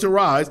 is going to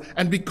rise.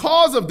 And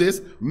because of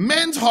this,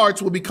 men's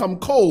hearts will become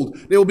cold.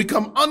 They will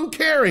become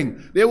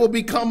uncaring. They will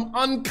become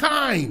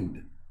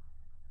unkind.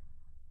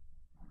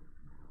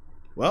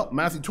 Well,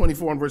 Matthew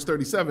 24 and verse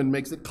 37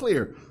 makes it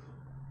clear.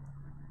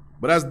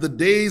 But as the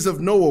days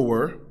of Noah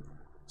were,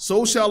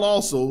 so shall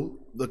also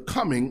the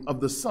coming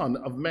of the Son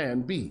of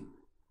Man be.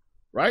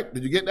 Right?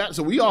 Did you get that?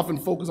 So we often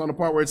focus on the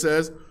part where it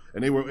says,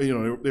 and they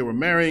were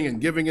marrying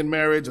and giving in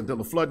marriage until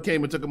the flood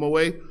came and took them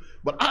away.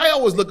 But I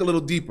always look a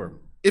little deeper.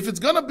 If it's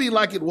going to be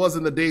like it was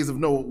in the days of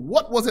Noah,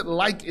 what was it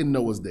like in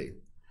Noah's day?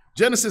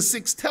 Genesis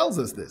 6 tells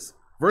us this.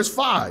 Verse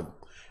 5,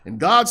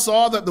 and God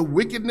saw that the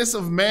wickedness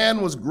of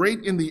man was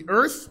great in the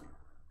earth,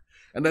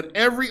 and that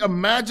every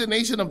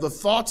imagination of the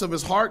thoughts of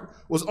his heart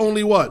was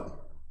only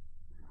what?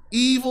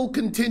 Evil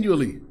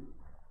continually.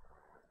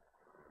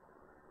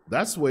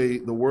 That's the way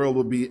the world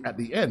will be at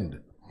the end.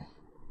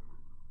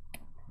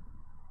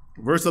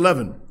 Verse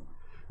 11,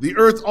 the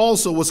earth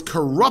also was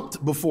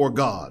corrupt before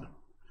God,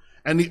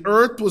 and the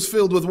earth was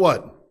filled with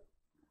what?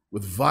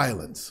 With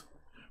violence.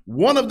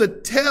 one of the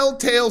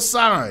telltale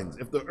signs,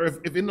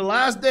 if in the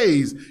last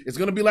days it's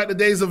going to be like the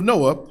days of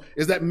Noah,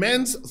 is that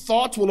men's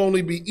thoughts will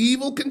only be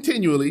evil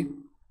continually,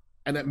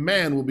 and that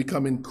man will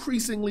become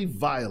increasingly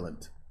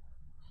violent.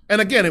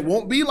 And again, it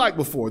won't be like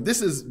before.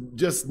 This is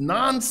just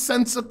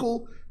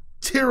nonsensical,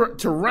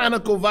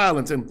 tyrannical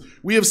violence. And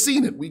we have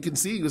seen it. You can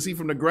see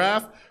from the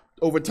graph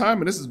over time,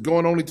 and this is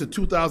going only to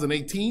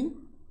 2018.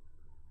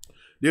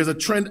 There's a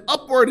trend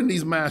upward in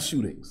these mass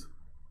shootings.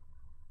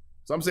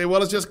 Some say,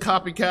 well, it's just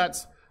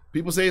copycats.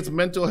 People say it's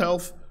mental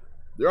health.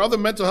 There are other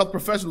mental health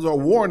professionals who are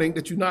warning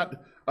that you not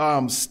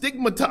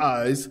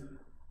stigmatize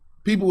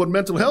people with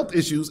mental health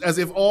issues as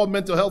if all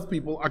mental health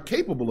people are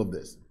capable of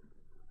this.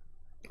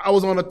 I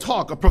was on a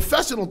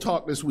professional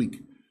talk this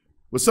week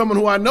with someone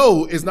who I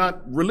know is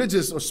not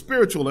religious or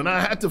spiritual. And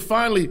I had to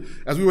finally,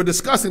 as we were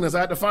discussing this,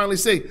 I had to finally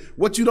say,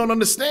 what you don't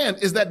understand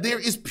is that there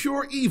is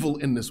pure evil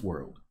in this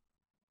world.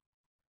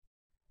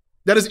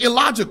 That is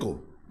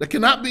illogical, that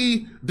cannot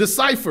be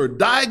deciphered,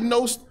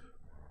 diagnosed,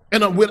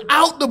 and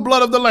without the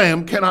blood of the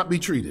Lamb cannot be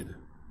treated.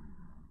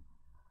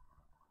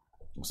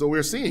 So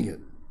we're seeing it.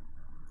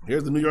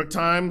 Here's the New York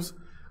Times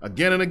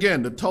again and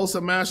again. The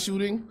Tulsa mass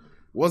shooting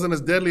wasn't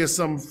as deadly as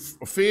some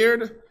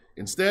feared.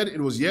 Instead,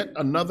 it was yet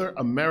another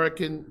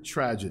American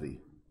tragedy.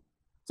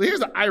 So here's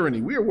the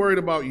irony. We are worried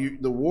about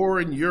the war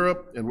in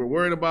Europe, and we're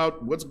worried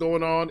about what's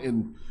going on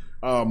in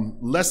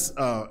less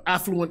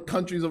affluent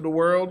countries of the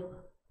world.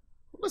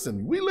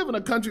 Listen, we live in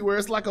a country where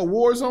it's like a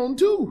war zone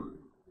too.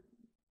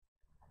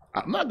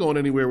 I'm not going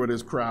anywhere where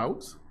there's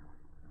crowds.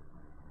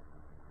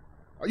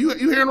 Are you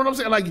hearing what I'm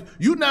saying? Like,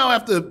 you now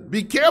have to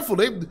be careful.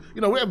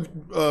 We have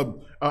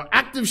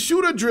active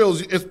shooter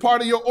drills as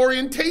part of your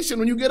orientation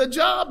when you get a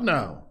job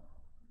now.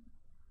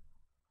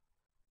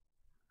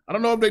 I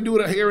don't know if they do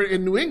it here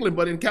in New England,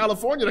 but in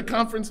California, the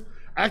conference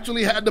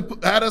actually had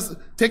us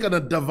take a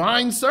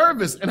divine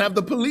service and have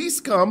the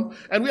police come,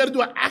 and we had to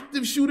do an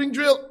active shooting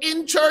drill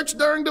in church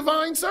during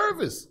divine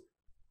service.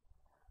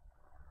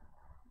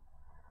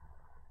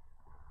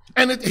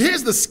 And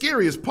here's the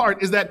scariest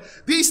part, is that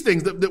these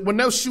things, that when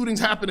those shootings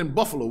happened in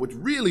Buffalo, which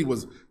really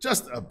was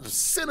just a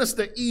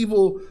sinister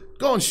evil,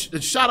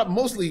 shot up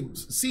mostly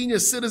senior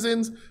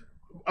citizens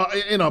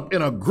in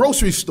a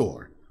grocery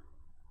store.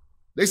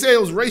 They say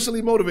it was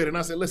racially motivated. And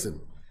I said,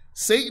 listen,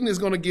 Satan is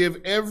going to give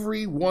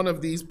every one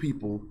of these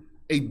people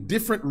a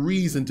different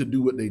reason to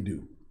do what they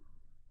do.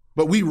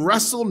 But we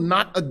wrestle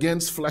not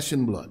against flesh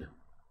and blood.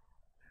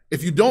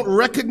 If you don't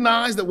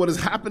recognize that what is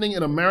happening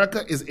in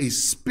America is a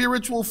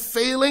spiritual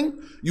failing,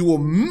 you will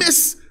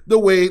miss the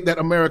way that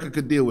America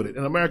could deal with it.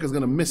 And America is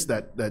going to miss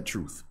that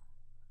truth.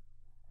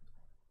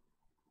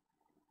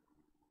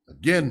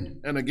 Again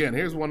and again.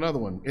 Here's one other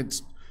one.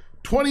 It's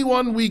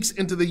 21 weeks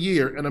into the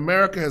year, and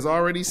America has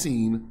already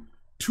seen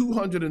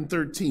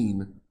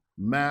 213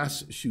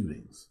 mass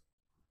shootings.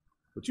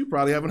 But you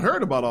probably haven't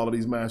heard about all of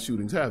these mass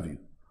shootings, have you?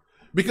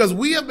 Because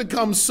we have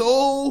become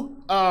so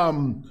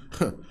numb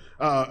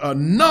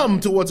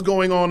to what's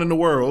going on in the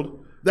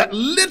world that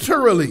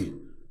literally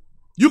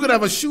you could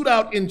have a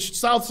shootout in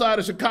south side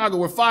of Chicago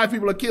where 5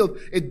 people are killed.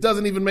 It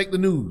doesn't even make the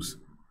news.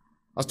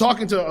 I was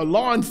talking to a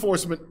law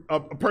enforcement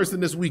person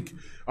this week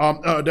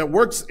that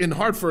works in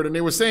Hartford, and they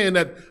were saying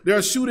that there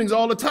are shootings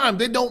all the time.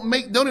 They don't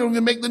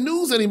even make the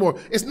news anymore.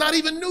 It's not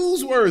even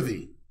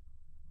newsworthy.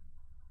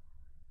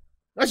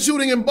 That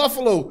shooting in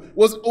Buffalo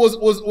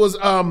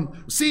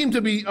seemed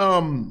to be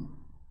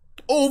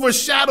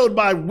overshadowed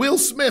by Will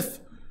Smith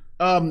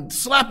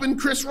slapping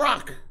Chris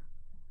Rock.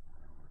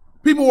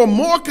 People were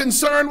more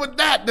concerned with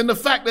that than the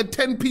fact that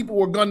 10 people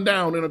were gunned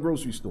down in a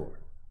grocery store.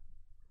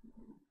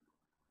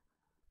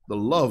 The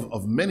love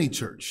of many,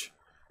 church,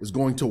 is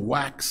going to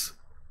wax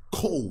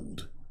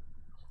cold.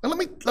 And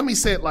let me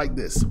say it like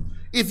this.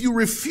 If you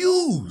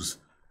refuse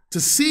to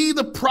see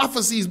the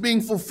prophecies being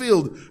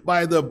fulfilled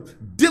by the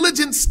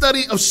diligent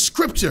study of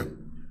Scripture,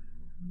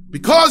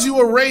 because you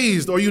were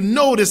raised or you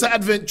know this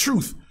Advent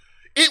truth,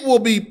 it will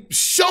be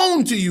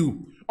shown to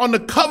you on the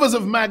covers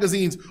of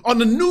magazines, on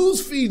the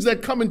news feeds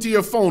that come into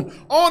your phone,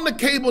 on the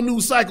cable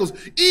news cycles.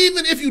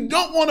 Even if you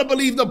don't want to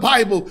believe the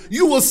Bible,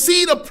 you will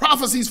see the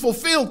prophecies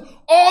fulfilled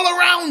all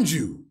around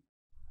you.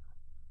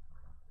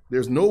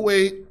 There's no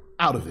way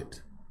out of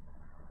it.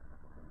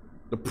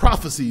 The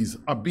prophecies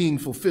are being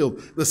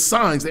fulfilled. The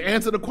signs, to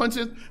answer the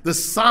question, the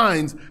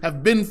signs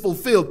have been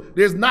fulfilled.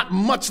 There's not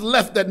much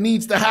left that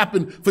needs to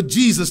happen for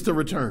Jesus to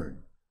return.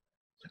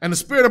 And the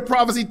spirit of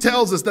prophecy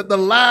tells us that the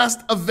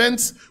last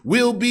events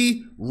will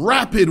be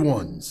rapid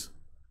ones.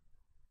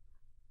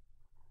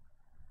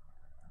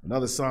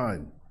 Another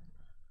sign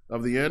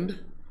of the end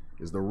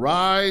is the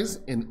rise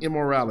in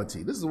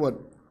immorality. This is what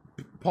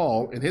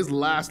Paul, in his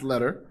last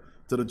letter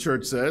to the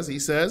church, says. He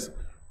says,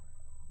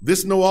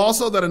 "This know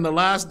also that in the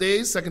last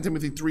days," 2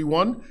 Timothy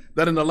 3:1,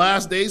 "that in the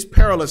last days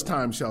perilous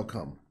times shall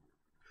come.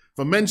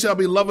 For men shall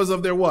be lovers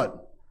of their"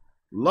 what?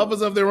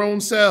 "Lovers of their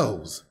own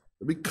selves.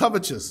 They'll be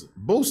covetous,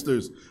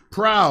 boasters,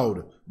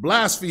 proud,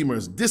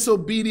 blasphemers,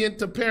 disobedient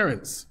to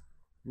parents."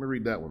 Let me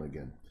read that one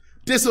again.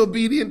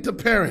 "Disobedient to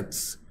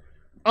parents,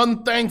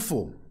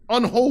 unthankful,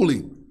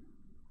 unholy,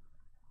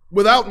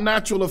 without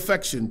natural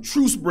affection,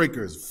 truce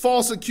breakers,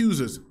 false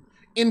accusers,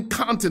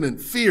 incontinent,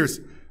 fierce,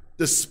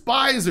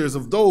 despisers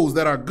of those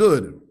that are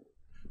good.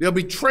 They'll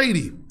be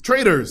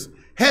traitors,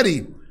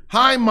 heady,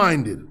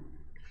 high-minded.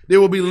 They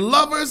will be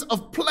lovers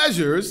of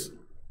pleasures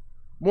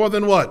more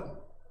than what?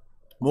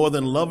 More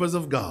than lovers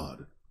of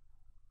God.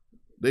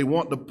 They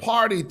want the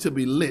party to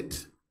be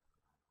lit,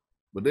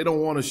 but they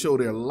don't want to show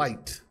their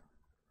light.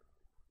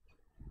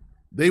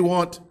 They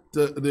want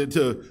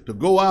to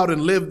go out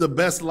and live the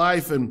best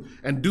life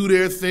and do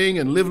their thing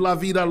and live la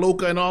vida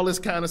loca and all this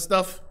kind of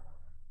stuff,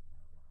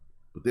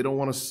 but they don't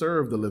want to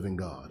serve the living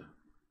God.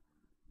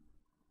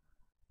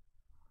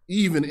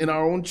 Even in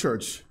our own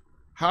church,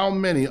 how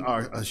many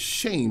are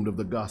ashamed of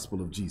the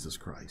gospel of Jesus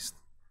Christ?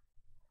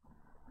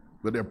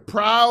 But they're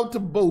proud to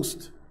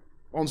boast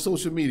on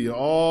social media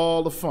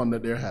all the fun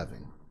that they're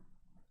having.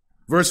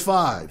 Verse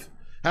 5,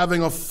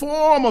 having a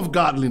form of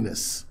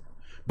godliness,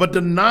 but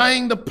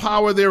denying the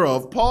power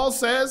thereof. Paul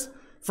says,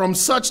 from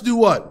such do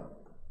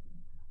what?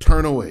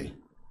 Turn away.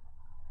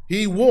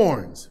 He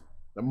warns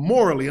that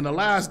morally in the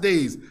last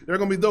days, there are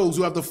going to be those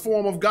who have the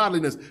form of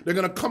godliness. They're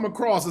going to come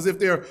across as if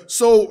they're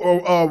so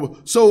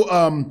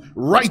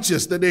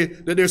righteous that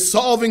they're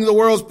solving the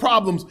world's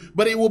problems,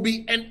 but it will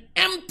be an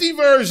empty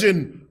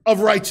version of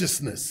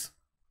righteousness.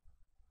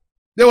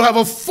 They will have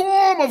a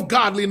form of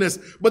godliness,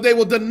 but they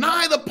will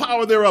deny the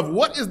power thereof.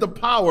 What is the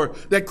power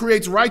that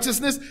creates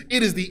righteousness?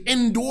 It is the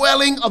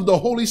indwelling of the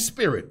Holy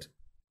Spirit.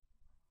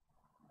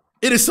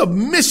 It is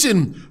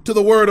submission to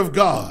the word of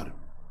God.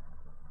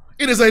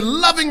 It is a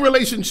loving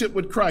relationship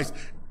with Christ.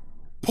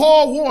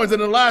 Paul warns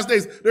that in the last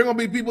days, there are going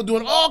to be people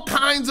doing all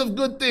kinds of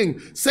good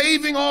things,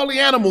 saving all the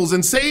animals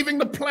and saving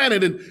the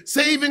planet and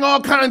saving all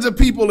kinds of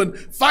people and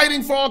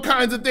fighting for all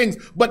kinds of things.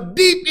 But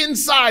deep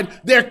inside,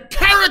 their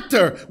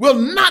character will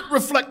not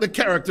reflect the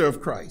character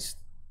of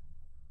Christ.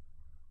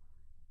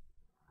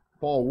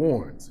 Paul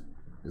warns.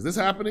 Is this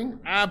happening?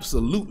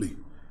 Absolutely.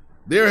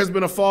 There has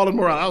been a fall in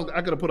morale.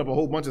 I could have put up a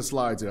whole bunch of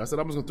slides here. I said,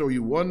 I'm just going to throw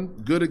you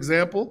one good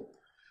example.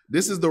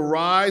 This is the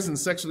rise in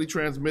sexually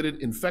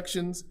transmitted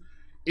infections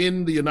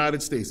in the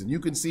United States. And you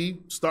can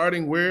see,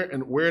 starting where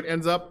it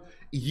ends up,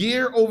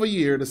 year over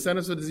year, the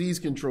Centers for Disease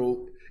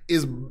Control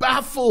is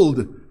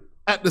baffled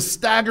at the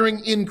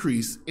staggering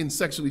increase in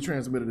sexually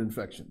transmitted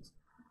infections.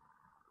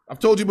 I've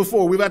told you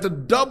before, we've had to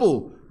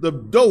double the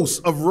dose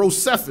of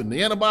Rocephin,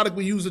 the antibiotic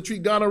we use to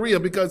treat gonorrhea,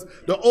 because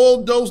the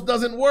old dose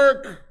doesn't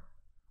work.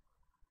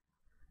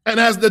 And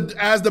as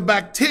the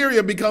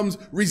bacteria becomes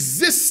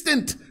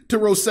resistant to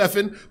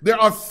Rocephin, there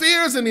are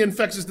fears in the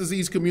infectious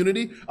disease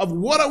community of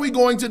what are we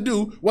going to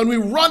do when we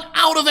run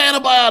out of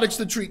antibiotics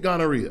to treat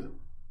gonorrhea.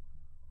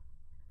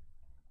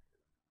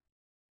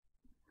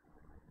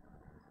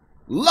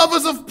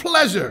 Lovers of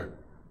pleasure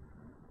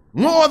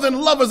more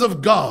than lovers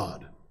of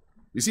God.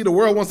 You see, the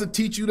world wants to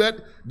teach you that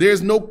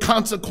there's no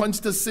consequence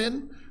to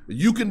sin.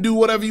 You can do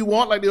whatever you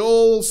want. Like the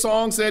old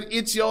song said,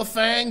 it's your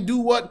thing, do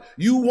what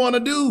you want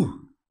to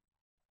do.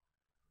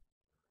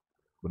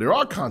 But there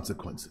are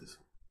consequences.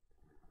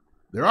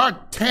 There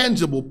are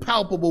tangible,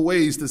 palpable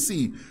ways to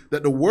see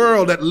that the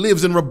world that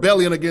lives in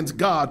rebellion against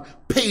God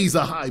pays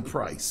a high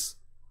price.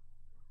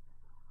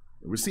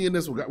 We're seeing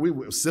this.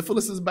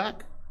 Syphilis is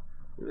back.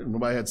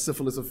 Nobody had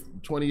syphilis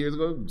 20 years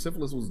ago.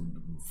 Syphilis was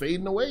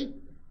fading away.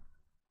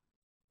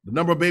 The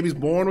number of babies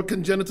born with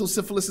congenital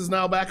syphilis is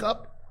now back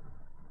up.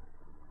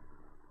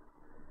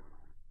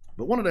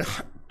 But one of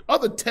the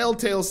other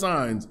telltale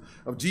signs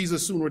of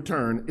Jesus' soon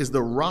return is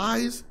the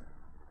rise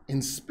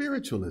in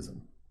spiritualism.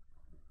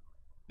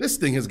 This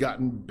thing has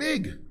gotten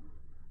big.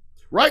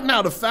 Right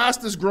now, the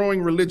fastest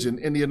growing religion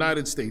in the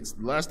United States,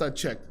 the last I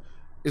checked,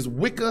 is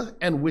Wicca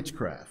and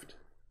witchcraft.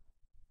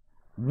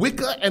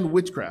 Wicca and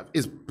witchcraft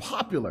is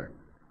popular.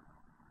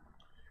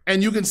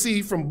 And you can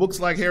see from books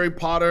like Harry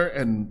Potter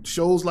and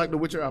shows like The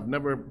Witcher. I've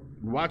never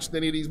watched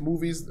any of these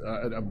movies.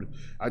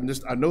 I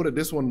know that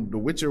this one, The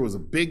Witcher, was a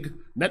big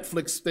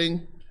Netflix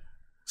thing.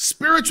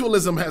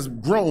 Spiritualism has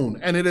grown,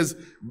 and it has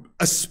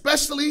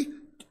especially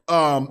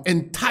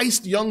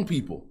enticed young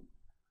people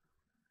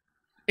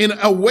in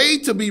a way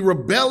to be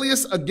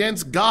rebellious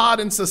against God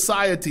and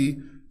society.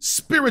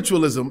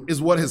 Spiritualism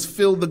is what has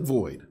filled the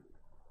void.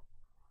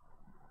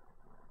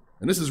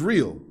 And this is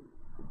real.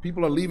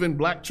 People are leaving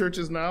black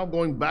churches now,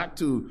 going back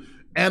to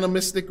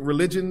animistic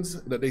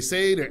religions that they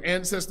say their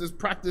ancestors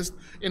practiced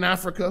in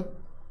Africa.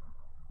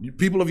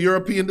 People of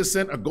European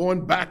descent are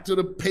going back to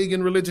the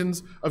pagan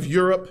religions of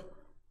Europe,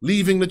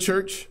 leaving the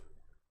church.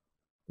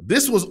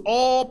 This was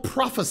all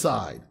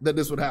prophesied that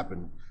this would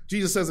happen.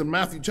 Jesus says in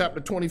Matthew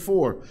chapter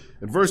 24,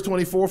 in verse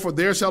 24, for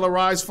there shall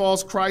arise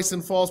false Christs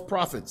and false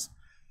prophets,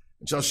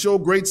 and shall show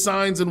great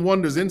signs and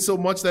wonders,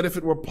 insomuch that if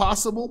it were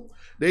possible,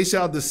 they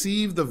shall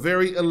deceive the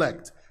very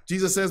elect.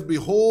 Jesus says,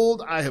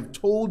 behold, I have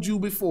told you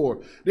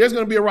before. There's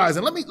going to be a rise.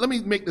 And let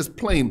me make this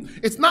plain.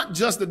 It's not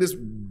just that this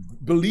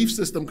belief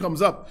system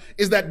comes up,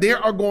 is that there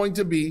are going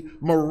to be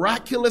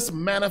miraculous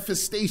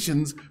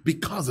manifestations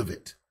because of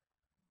it.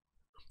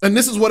 And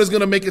this is what is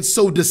going to make it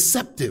so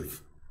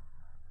deceptive.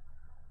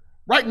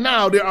 Right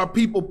now, there are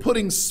people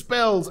putting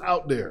spells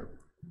out there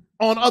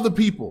on other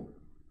people.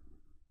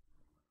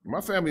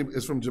 My family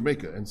is from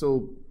Jamaica, and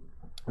so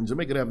in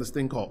Jamaica they have this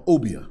thing called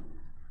obia.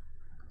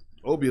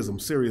 Obia is some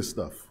serious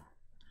stuff.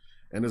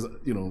 And there's,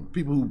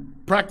 people who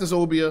practice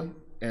obia,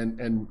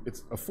 and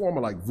it's a form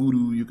of like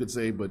voodoo, you could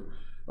say,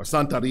 or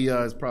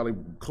Santeria is probably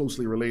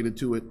closely related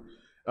to it.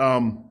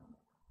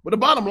 But the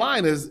bottom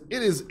line is,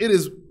 it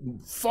is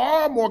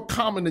far more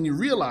common than you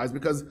realize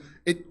because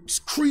it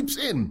creeps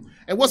in.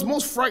 And what's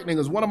most frightening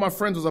is one of my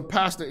friends was a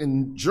pastor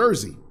in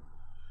Jersey,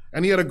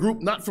 and he had a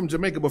group not from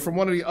Jamaica, but from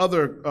one of the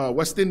other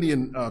West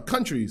Indian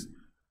countries.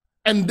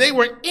 And they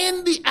were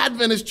in the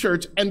Adventist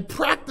church and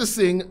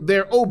practicing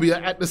their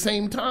obia at the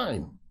same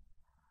time.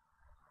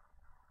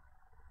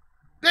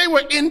 They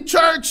were in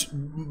church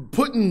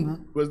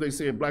putting, as they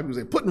say in black people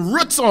say, putting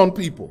roots on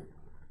people.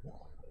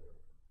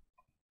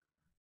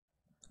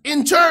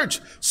 In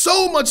church,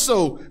 so much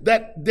so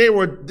that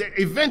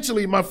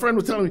eventually my friend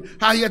was telling me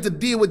how he had to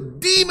deal with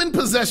demon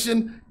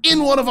possession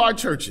in one of our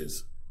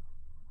churches.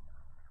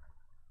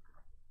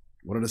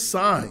 One of the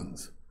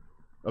signs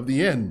of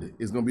the end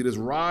is going to be this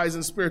rise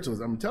in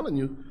spiritualism. I'm telling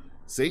you,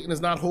 Satan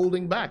is not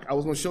holding back. I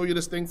was going to show you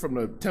this thing from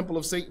the Temple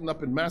of Satan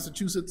up in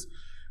Massachusetts,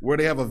 where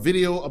they have a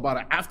video about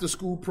an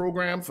after-school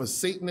program for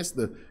Satanists.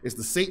 It's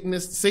the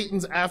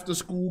Satan's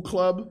after-school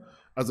club.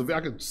 I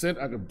could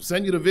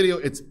send you the video.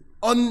 It's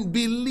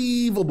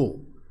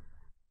unbelievable.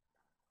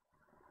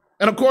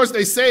 And of course,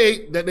 they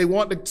say that they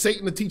want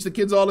Satan to teach the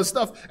kids all this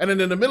stuff. And then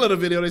in the middle of the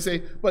video, they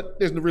say, but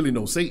there's really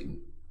no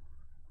Satan.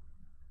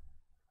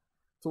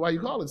 So why you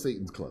call it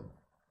Satan's club?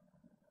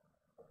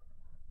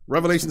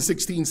 Revelation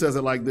 16 says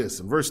it like this,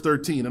 in verse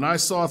 13, and I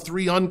saw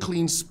 3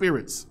 unclean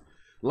spirits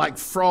like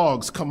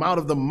frogs come out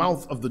of the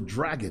mouth of the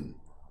dragon,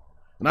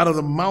 and out of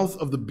the mouth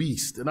of the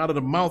beast, and out of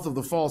the mouth of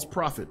the false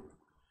prophet.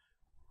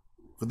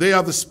 For they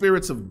are the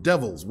spirits of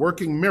devils,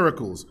 working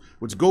miracles,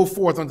 which go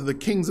forth unto the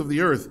kings of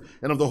the earth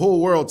and of the whole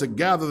world to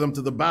gather them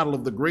to the battle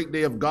of the great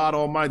day of God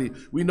Almighty.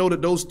 We know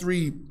that those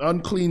 3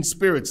 unclean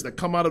spirits that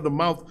come out of the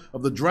mouth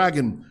of the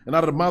dragon and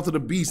out of the mouth of the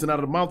beast and out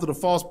of the mouth of the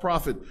false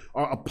prophet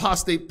are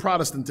apostate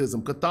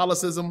Protestantism,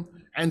 Catholicism,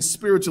 and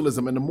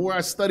spiritualism. And the more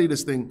I study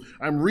this thing,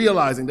 I'm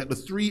realizing that the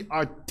 3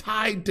 are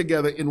tied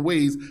together in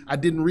ways I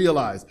didn't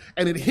realize.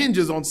 And it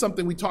hinges on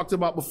something we talked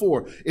about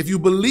before. If you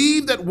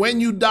believe that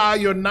when you die,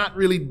 you're not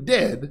really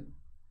dead,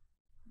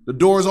 the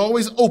door is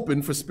always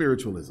open for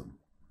spiritualism.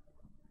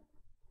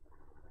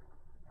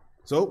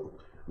 So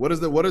what is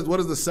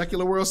the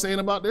secular world saying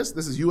about this?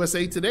 This is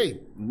USA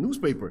Today,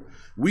 newspaper.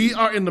 We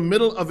are in the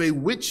middle of a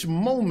witch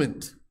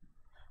moment.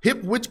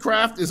 Hip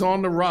witchcraft is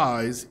on the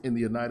rise in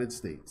the United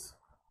States.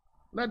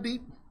 Not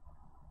deep.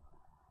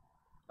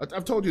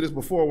 I've told you this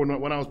before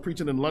when I was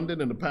preaching in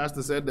London, and the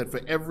pastor said that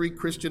for every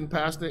Christian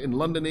pastor in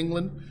London,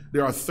 England,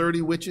 there are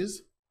 30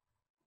 witches.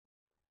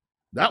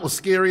 That was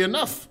scary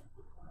enough.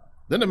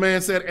 Then the man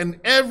said, and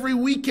every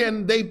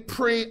weekend they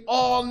pray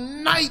all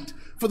night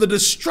for the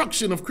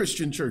destruction of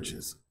Christian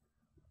churches.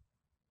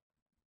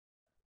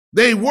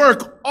 They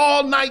work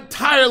all night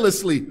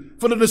tirelessly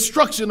for the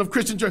destruction of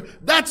Christian churches.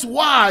 That's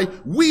why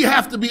we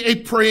have to be a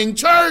praying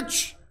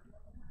church.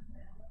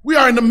 We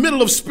are in the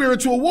middle of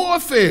spiritual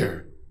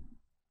warfare.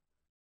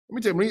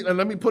 Let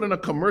me put in a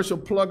commercial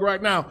plug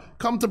right now.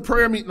 Come to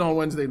prayer meeting on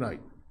Wednesday night.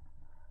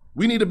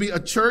 We need to be a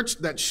church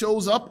that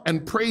shows up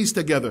and prays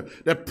together,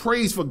 that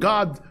prays for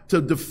God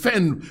to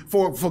defend,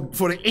 for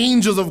the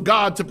angels of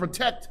God to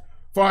protect,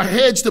 for our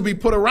hedge to be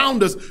put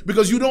around us,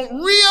 because you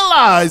don't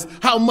realize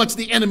how much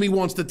the enemy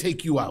wants to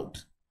take you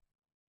out.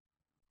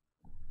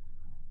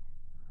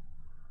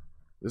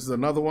 This is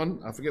another one.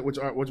 I forget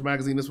which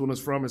magazine this one is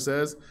from. It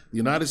says, the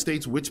United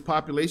States witch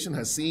population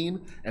has seen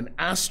an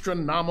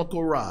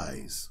astronomical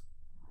rise.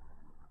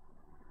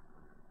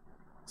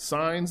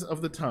 Signs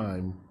of the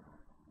time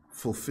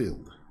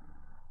fulfilled.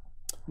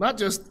 Not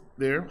just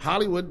there.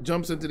 Hollywood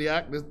jumps into the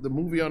act. The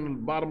movie on the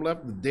bottom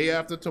left, The Day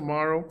After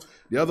Tomorrow.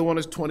 The other one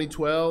is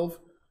 2012,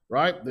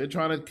 right? They're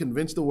trying to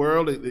convince the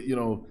world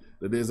that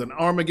there's an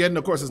Armageddon.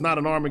 Of course, it's not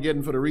an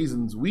Armageddon for the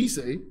reasons we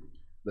say.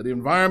 That the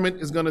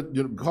environment is going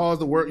to cause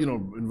the world,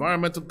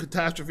 environmental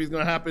catastrophe is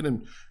going to happen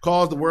and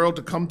cause the world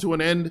to come to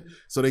an end.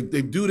 So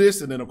they do this,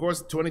 and then of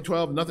course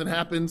 2012, nothing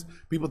happens.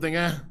 People think,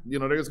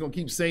 they're just going to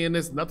keep saying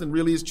this. Nothing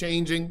really is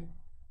changing.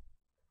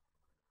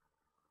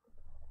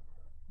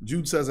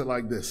 Jude says it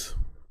like this.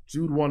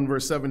 Jude 1,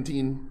 verse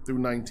 17 through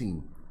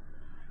 19.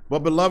 But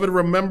beloved,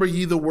 remember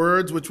ye the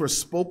words which were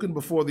spoken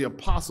before the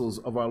apostles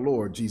of our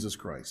Lord Jesus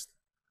Christ.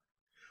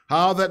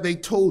 How that they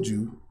told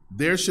you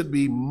there should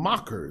be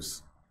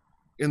mockers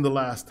in the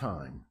last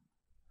time,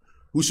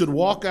 who should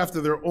walk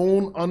after their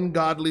own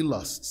ungodly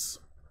lusts.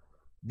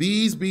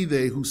 These be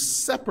they who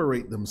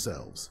separate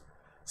themselves,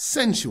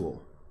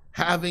 sensual,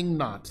 having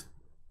not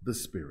the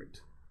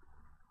Spirit.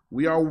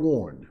 We are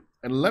warned.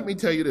 And let me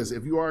tell you this,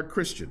 if you are a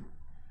Christian,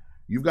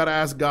 you've got to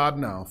ask God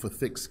now for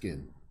thick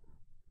skin.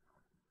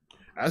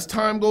 As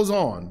time goes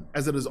on,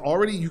 as it is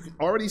already, you've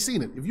already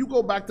seen it. If you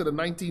go back to the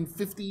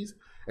 1950s,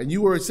 and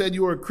you said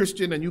you were a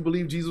Christian and you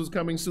believe Jesus was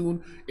coming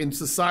soon, in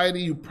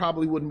society you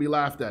probably wouldn't be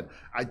laughed at.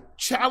 I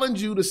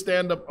challenge you to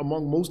stand up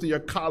among most of your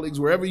colleagues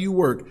wherever you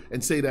work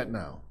and say that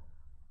now.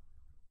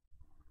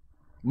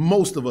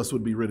 Most of us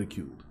would be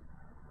ridiculed.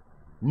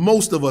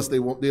 Most of us,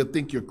 they'll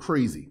think you're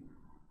crazy.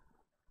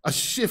 A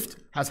shift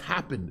has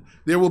happened.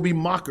 There will be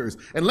mockers.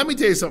 And let me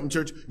tell you something,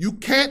 church. You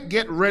can't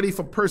get ready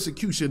for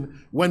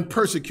persecution when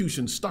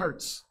persecution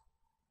starts.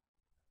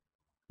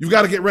 You've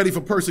got to get ready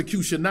for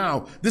persecution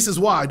now. This is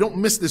why. Don't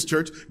miss this,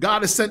 church.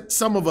 God has sent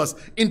some of us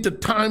into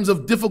times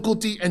of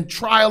difficulty and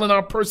trial in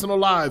our personal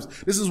lives.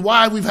 This is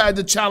why we've had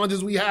the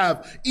challenges we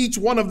have. Each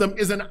one of them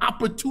is an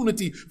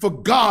opportunity for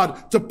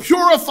God to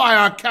purify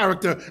our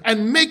character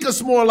and make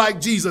us more like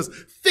Jesus,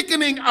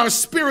 thickening our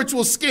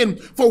spiritual skin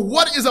for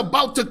what is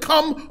about to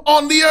come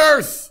on the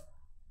earth.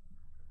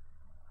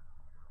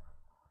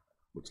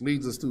 Which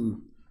leads us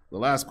to the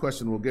last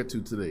question we'll get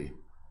to today.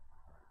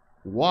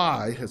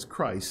 Why has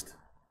Christ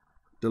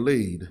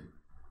delayed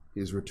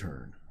his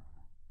return?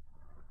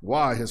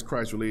 Why has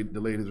Christ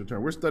delayed his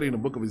return? We're studying the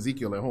book of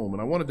Ezekiel at home,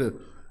 and I wanted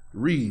to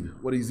read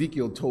what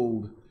Ezekiel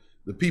told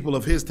the people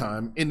of his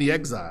time in the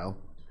exile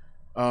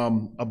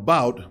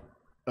about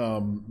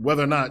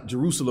whether or not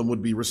Jerusalem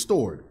would be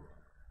restored.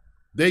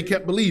 They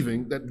kept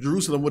believing that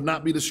Jerusalem would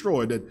not be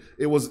destroyed, that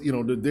it was,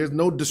 there's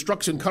no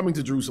destruction coming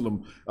to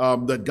Jerusalem,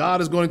 that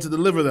God is going to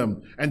deliver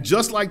them. And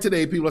just like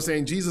today, people are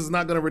saying Jesus is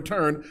not going to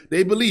return.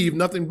 They believed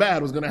nothing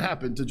bad was going to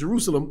happen to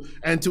Jerusalem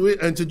and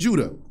to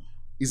Judah.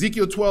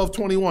 Ezekiel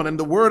 12:21, and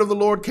the word of the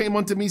Lord came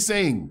unto me,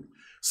 saying,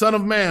 Son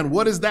of man,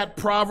 what is that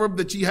proverb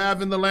that ye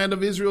have in the land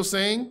of Israel,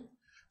 saying,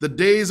 the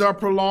days are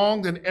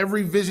prolonged and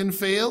every vision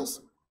fails?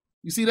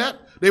 You see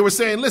that? They were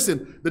saying,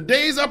 listen, the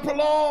days are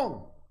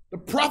prolonged. The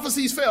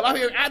prophecies fail. I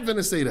hear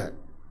Adventists say that.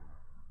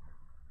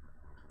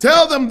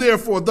 Tell them,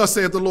 therefore, thus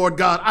saith the Lord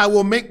God, I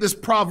will make this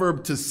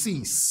proverb to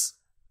cease,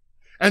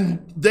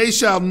 and they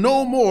shall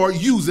no more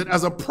use it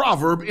as a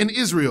proverb in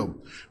Israel.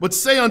 But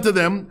say unto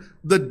them,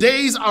 the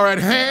days are at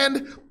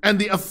hand, and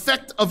the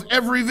effect of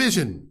every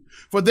vision.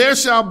 For there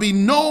shall be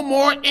no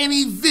more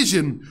any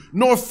vision,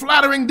 nor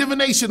flattering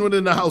divination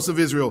within the house of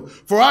Israel.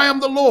 For I am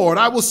the Lord,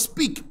 I will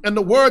speak, and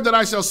the word that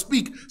I shall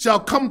speak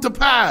shall come to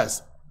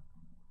pass.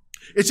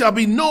 It shall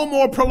be no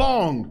more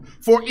prolonged,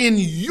 for in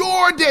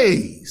your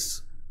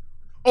days,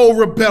 O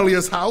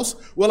rebellious house,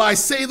 will I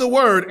say the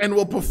word and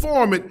will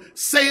perform it,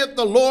 saith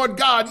the Lord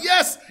God.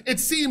 Yes, it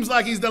seems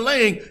like he's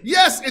delaying.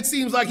 Yes, it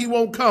seems like he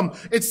won't come.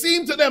 It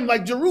seemed to them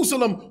like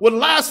Jerusalem would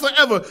last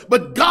forever,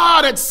 but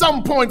God at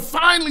some point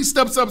finally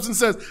steps up and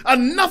says,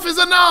 enough is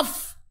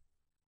enough.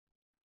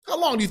 How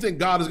long do you think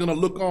God is going to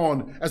look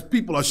on as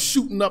people are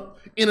shooting up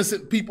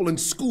innocent people in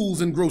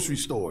schools and grocery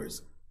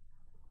stores?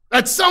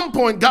 At some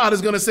point, God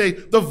is going to say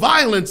the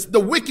violence, the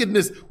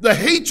wickedness, the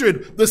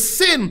hatred, the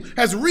sin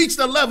has reached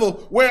a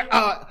level where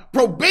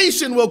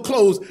probation will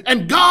close,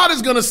 and God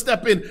is going to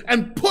step in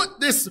and put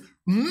this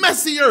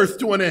messy earth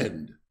to an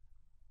end.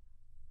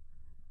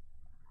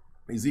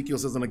 Ezekiel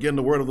says, and again,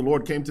 the word of the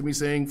Lord came to me,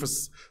 saying, for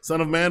son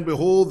of man,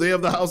 behold, they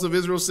of the house of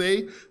Israel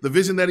say, the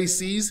vision that he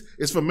sees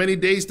is for many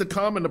days to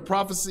come, and the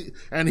prophecy,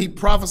 and he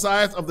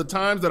prophesieth of the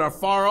times that are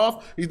far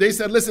off. They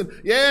said,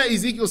 listen, yeah,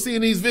 Ezekiel's seeing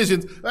these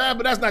visions,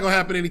 but that's not going to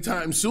happen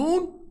anytime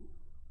soon.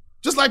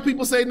 Just like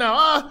people say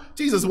now,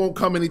 Jesus won't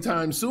come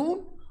anytime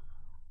soon.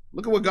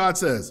 Look at what God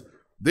says.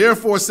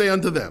 Therefore say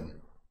unto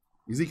them,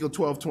 Ezekiel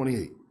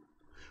 12:28,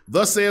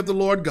 thus saith the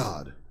Lord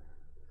God,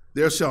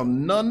 there shall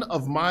none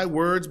of my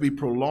words be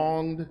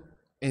prolonged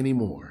any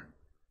more.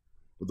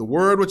 But the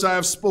word which I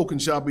have spoken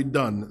shall be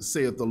done,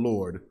 saith the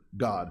Lord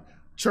God.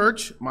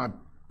 Church, my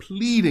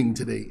pleading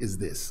today is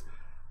this.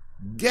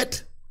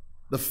 Get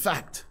the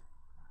fact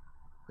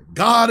that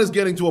God is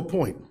getting to a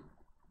point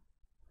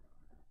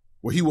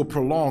where he will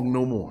prolong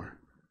no more.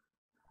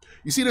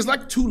 You see, there's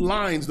like two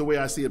lines the way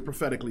I see it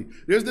prophetically.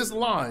 There's this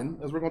line,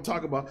 as we're going to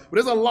talk about, but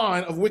there's a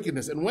line of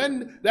wickedness. And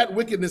when that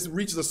wickedness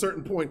reaches a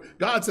certain point,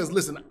 God says,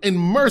 listen, in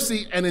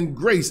mercy and in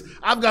grace,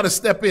 I've got to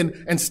step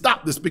in and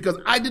stop this because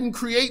I didn't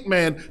create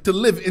man to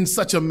live in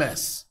such a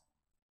mess.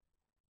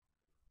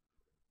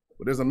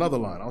 But there's another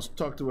line. I'll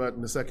talk to that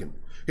in a second.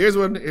 Here's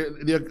what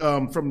I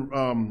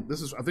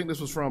think this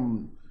was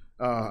from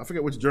I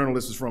forget which journal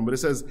this is from, but it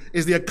says,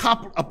 is the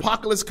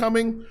apocalypse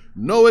coming?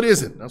 No, it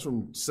isn't. That's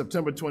from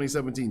September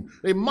 2017.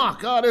 They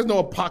mock, there's no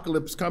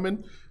apocalypse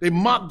coming. They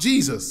mock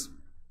Jesus.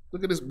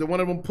 Look at this. One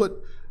of them put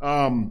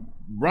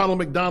Ronald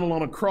McDonald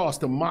on a cross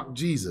to mock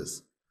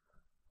Jesus.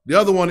 The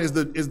other one is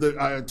the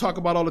I talk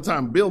about all the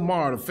time, Bill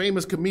Maher, a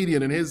famous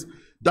comedian, in his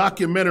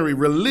documentary,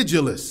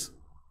 Religulous.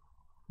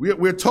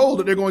 We're told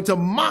that they're going to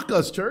mock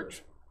us,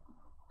 church.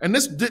 And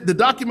the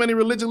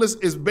documentary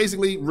Religulous is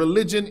basically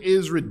religion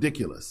is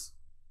ridiculous.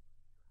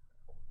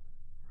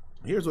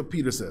 Here's what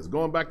Peter says,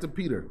 going back to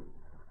Peter.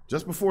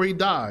 Just before he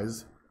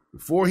dies,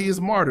 before he is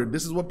martyred,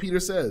 this is what Peter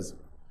says.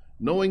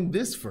 Knowing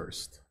this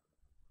first,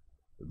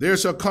 there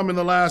shall come in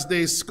the last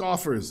days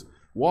scoffers,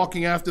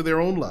 walking after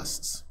their own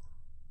lusts,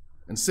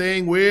 and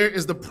saying, where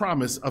is the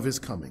promise of his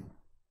coming?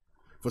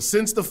 For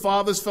since the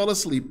fathers fell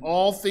asleep,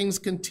 all things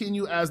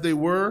continue as they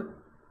were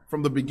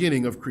from the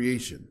beginning of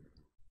creation.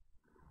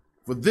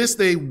 For this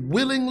they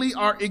willingly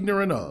are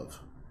ignorant of,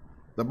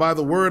 that by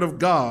the word of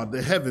God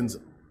the heavens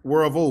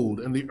were of old,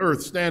 and the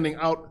earth standing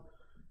out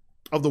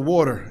of the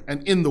water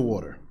and in the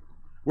water,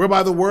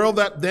 whereby the world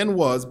that then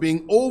was,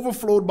 being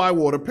overflowed by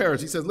water,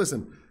 perished. He says,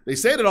 listen, they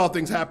say that all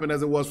things happened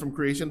as it was from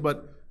creation,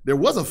 but there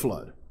was a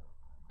flood,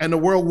 and the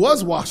world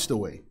was washed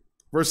away.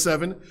 Verse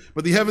 7,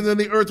 but the heavens and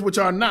the earth which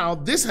are now,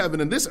 this heaven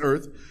and this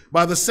earth,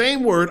 by the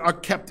same word are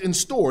kept in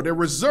store. They're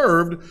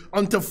reserved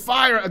unto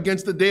fire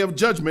against the day of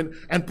judgment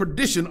and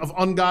perdition of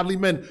ungodly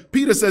men.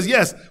 Peter says,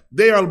 yes,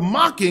 they are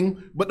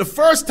mocking, but the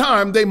first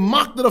time they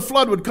mocked that a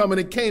flood would come, and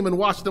it came and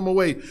washed them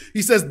away.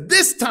 He says,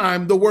 this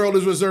time the world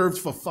is reserved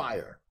for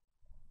fire.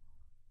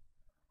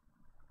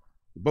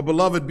 But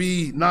beloved,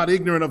 be not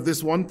ignorant of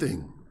this one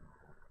thing,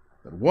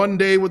 that one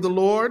day with the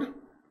Lord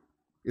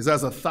is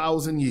as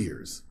 1,000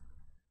 years.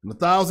 And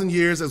 1,000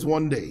 years as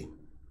one day.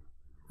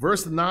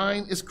 Verse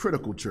 9 is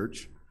critical,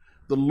 church.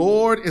 The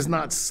Lord is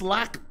not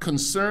slack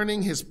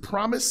concerning his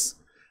promise,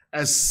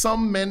 as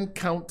some men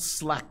count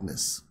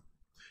slackness.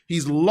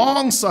 He's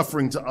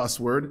long-suffering to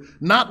usward,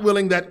 not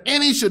willing that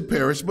any should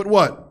perish, but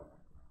what?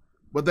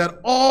 But that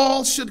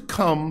all should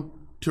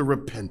come to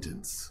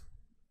repentance.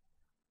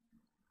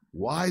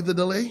 Why the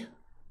delay?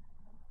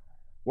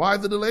 Why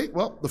the delay?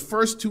 Well, the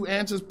first two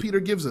answers Peter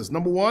gives us.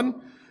 Number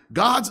one,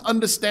 God's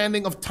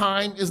understanding of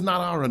time is not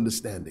our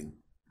understanding.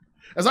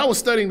 As I was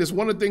studying this,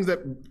 one of the things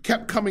that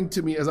kept coming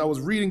to me as I was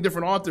reading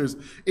different authors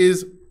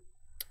is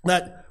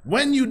that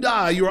when you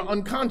die, you are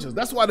unconscious.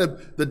 That's why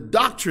the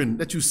doctrine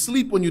that you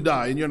sleep when you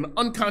die and you're in an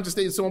unconscious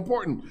state is so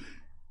important.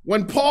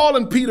 When Paul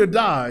and Peter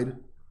died,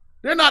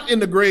 they're not in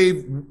the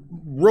grave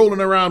rolling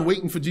around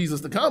waiting for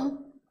Jesus to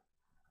come.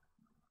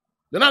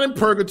 They're not in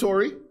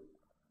purgatory.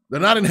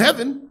 They're not in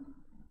heaven.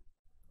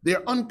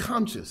 They're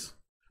unconscious.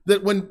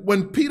 That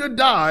when Peter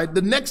died,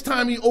 the next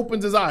time he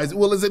opens his eyes, it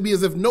will be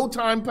as if no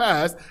time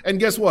passed. And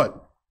guess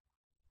what?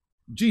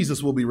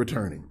 Jesus will be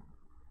returning.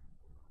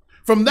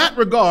 From that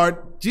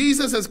regard,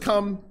 Jesus has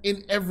come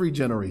in every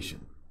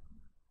generation.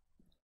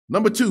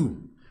 Number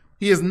two,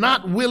 he is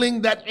not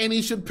willing that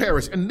any should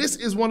perish. And this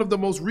is one of the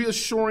most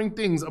reassuring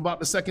things about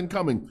the second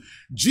coming.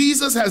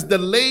 Jesus has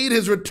delayed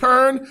his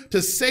return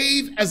to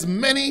save as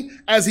many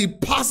as he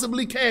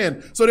possibly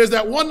can. So there's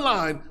that one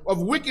line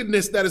of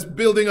wickedness that is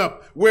building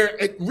up where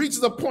it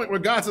reaches a point where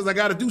God says, I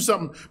got to do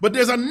something. But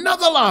there's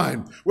another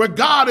line where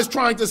God is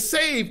trying to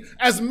save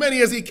as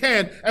many as he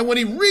can. And when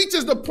he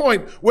reaches the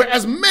point where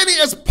as many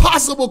as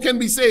possible can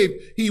be saved,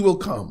 he will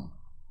come.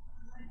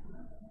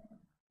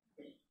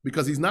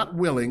 Because he's not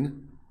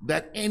willing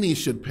that any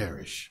should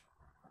perish.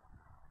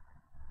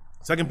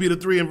 2 Peter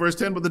 3 and verse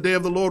 10, but the day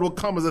of the Lord will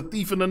come as a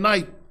thief in the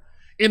night,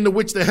 in the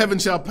which the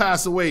heavens shall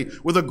pass away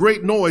with a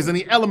great noise, and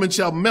the elements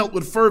shall melt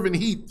with fervent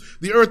heat.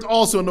 The earth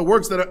also and the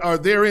works that are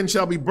therein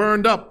shall be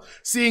burned up.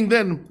 Seeing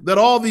then that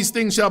all these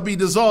things shall be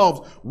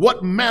dissolved,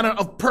 what manner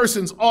of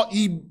persons ought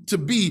ye to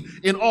be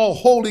in all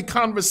holy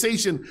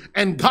conversation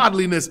and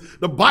godliness?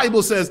 The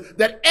Bible says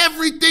that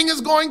everything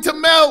is going to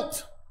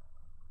melt.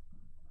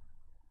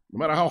 No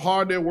matter how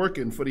hard they're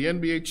working for the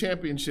NBA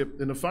championship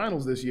in the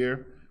finals this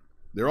year,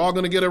 they're all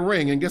going to get a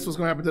ring. And guess what's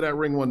going to happen to that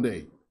ring one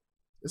day?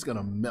 It's going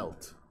to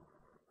melt.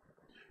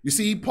 You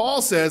see,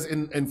 Paul says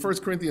in 1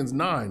 Corinthians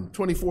 9,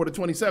 24 to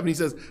 27, he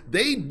says,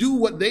 they do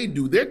what they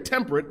do. They're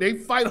temperate. They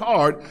fight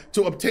hard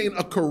to obtain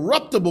a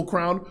corruptible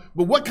crown.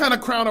 But what kind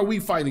of crown are we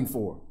fighting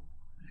for?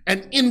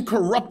 An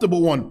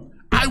incorruptible one.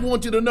 I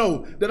want you to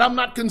know that I'm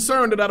not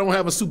concerned that I don't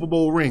have a Super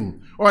Bowl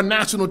ring or a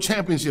national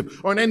championship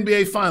or an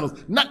NBA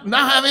finals. Not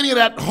have any of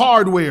that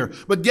hardware.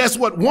 But guess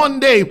what? One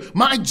day,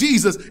 my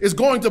Jesus is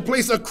going to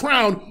place a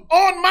crown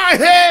on my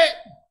head.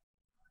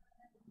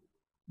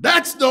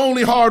 That's the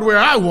only hardware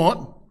I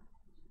want.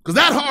 Because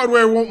that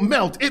hardware won't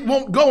melt. It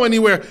won't go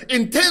anywhere.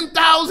 In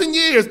 10,000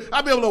 years,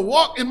 I'll be able to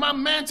walk in my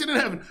mansion in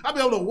heaven. I'll be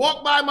able to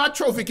walk by my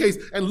trophy case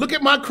and look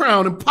at my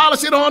crown and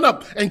polish it on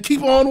up and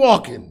keep on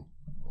walking.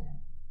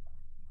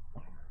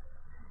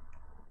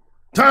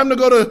 Time to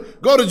go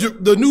to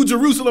the New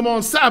Jerusalem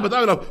on Sabbath.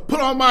 I'm going to put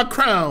on my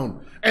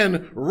crown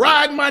and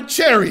ride my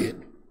chariot.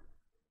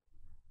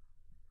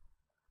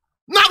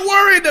 Not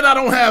worried that I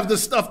don't have the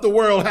stuff the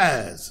world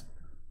has.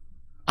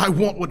 I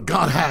want what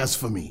God has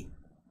for me.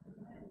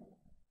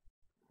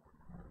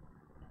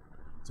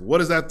 So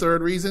what is that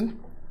third reason?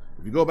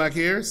 If you go back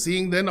here,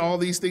 seeing then all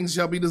these things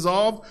shall be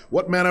dissolved,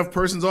 what manner of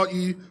persons ought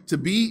you to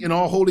be in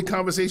all holy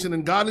conversation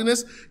and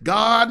godliness?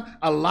 God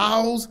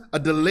allows a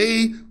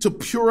delay to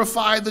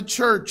purify the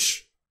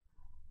church.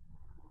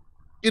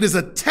 It is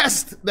a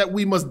test that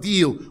we must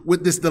deal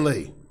with this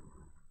delay.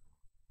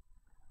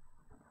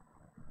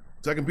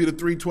 2 Peter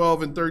 3,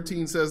 12 and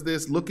 13 says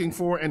this, looking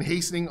for and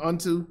hastening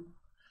unto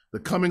the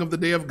coming of the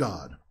day of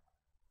God.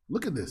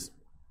 Look at this.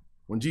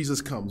 When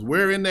Jesus comes,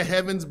 wherein the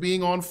heavens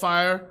being on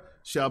fire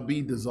shall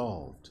be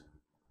dissolved,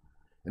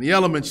 and the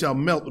elements shall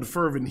melt with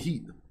fervent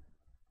heat.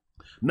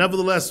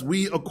 Nevertheless,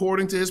 we,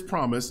 according to his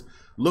promise,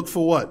 look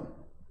for what?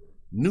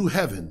 New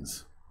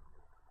heavens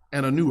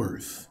and a new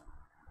earth,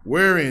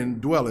 wherein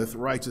dwelleth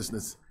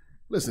righteousness.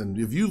 Listen,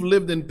 if you've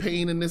lived in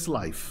pain in this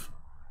life,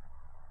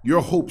 your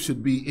hope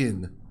should be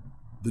in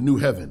the new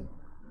heaven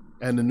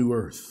and the new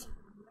earth.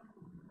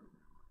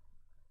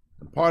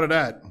 And part of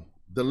that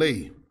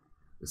delay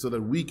is so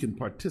that we can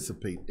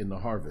participate in the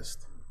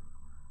harvest,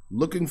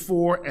 looking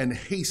for and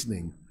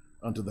hastening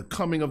unto the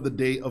coming of the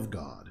day of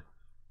God.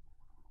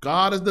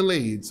 God is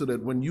delayed so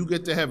that when you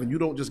get to heaven, you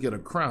don't just get a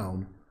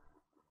crown.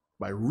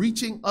 By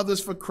reaching others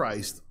for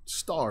Christ,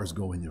 stars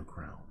go in your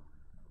crown.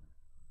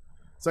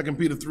 2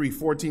 Peter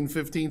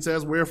 3:14-15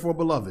 says, "Wherefore,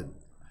 beloved,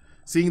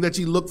 seeing that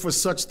ye look for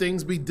such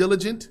things, be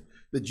diligent,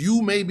 that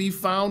you may be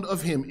found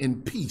of him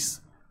in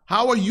peace."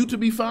 How are you to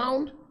be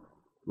found?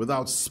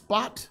 Without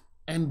spot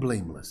and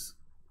blameless.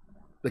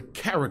 The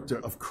character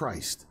of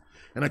Christ.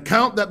 And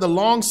account that the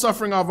long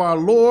suffering of our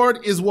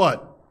Lord is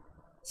what?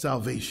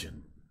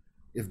 Salvation.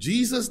 If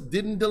Jesus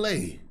didn't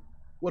delay,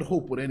 what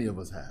hope would any of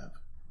us have?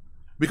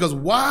 Because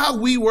while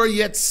we were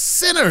yet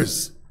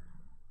sinners,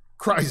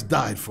 Christ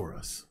died for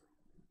us.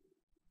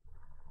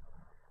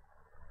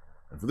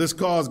 And for this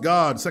cause,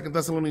 God, 2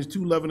 Thessalonians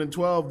 2:11 and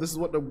 12, this is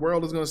what the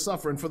world is going to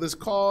suffer. And for this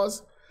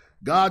cause,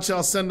 God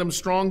shall send them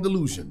strong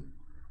delusion,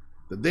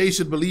 that they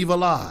should believe a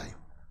lie,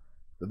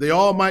 that they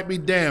all might be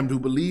damned who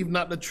believed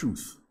not the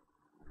truth,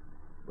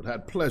 but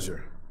had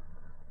pleasure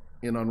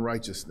in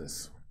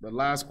unrighteousness. The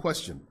last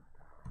question,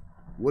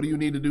 what do you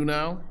need to do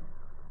now?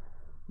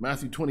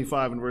 Matthew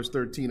 25 and verse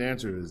 13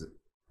 answers,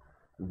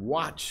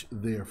 "Watch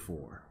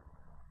therefore,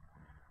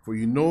 for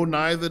you know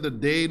neither the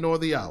day nor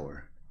the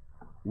hour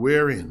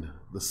wherein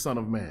the Son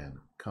of Man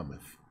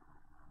cometh."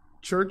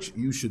 Church,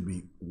 you should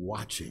be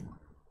watching.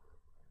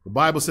 The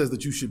Bible says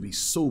that you should be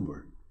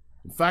sober.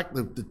 In fact,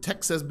 the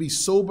text says, "Be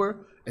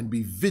sober and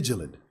be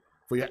vigilant,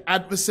 for your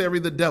adversary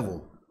the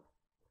devil,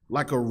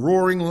 like a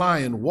roaring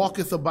lion,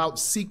 walketh about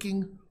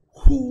seeking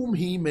whom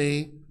he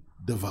may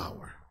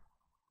devour."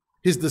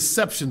 His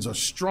deceptions are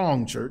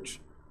strong,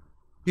 church.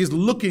 He's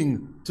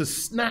looking to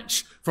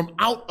snatch from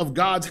out of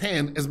God's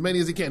hand as many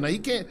as he can. Now, he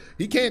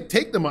can't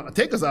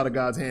take us out of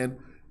God's hand,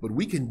 but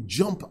we can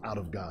jump out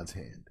of God's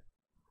hand.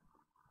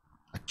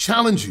 I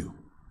challenge you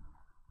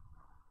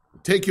to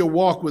take your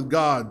walk with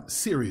God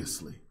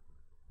seriously.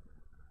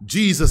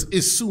 Jesus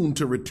is soon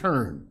to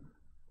return.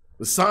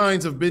 The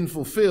signs have been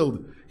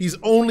fulfilled. He's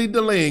only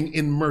delaying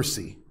in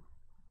mercy.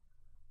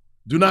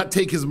 Do not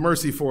take his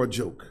mercy for a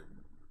joke.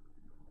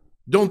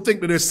 Don't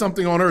think that there's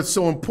something on earth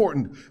so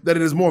important that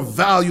it is more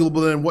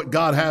valuable than what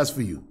God has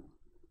for you.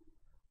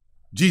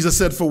 Jesus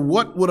said, "For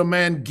what would a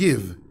man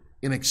give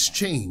in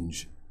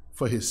exchange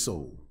for his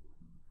soul?"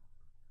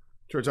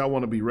 Church, I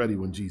want to be ready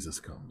when Jesus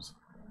comes.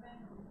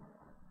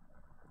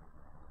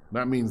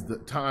 That means the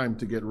time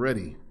to get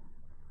ready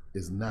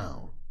is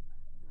now.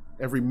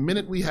 Every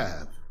minute we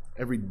have,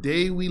 every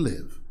day we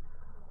live,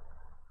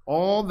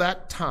 all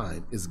that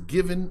time is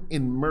given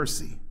in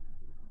mercy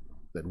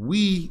that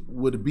we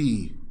would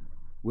be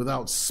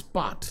without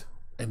spot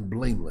and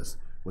blameless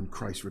when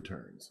Christ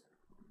returns.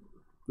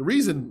 The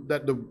reason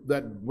that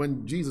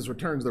when Jesus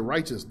returns, the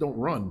righteous don't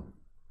run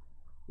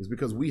is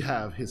because we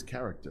have his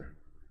character.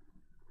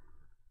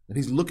 And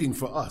he's looking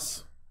for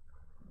us.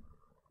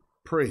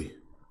 Pray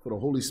for the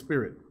Holy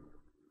Spirit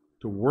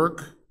to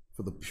work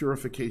for the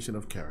purification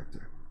of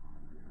character,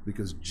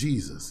 because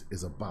Jesus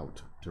is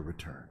about to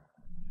return.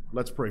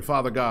 Let's pray.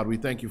 Father God, we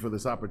thank you for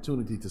this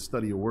opportunity to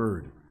study your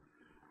word.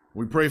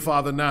 We pray,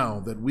 Father, now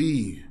that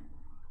we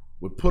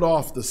would put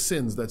off the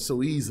sins that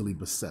so easily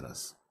beset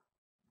us.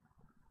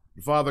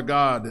 Father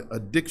God,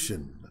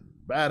 addiction,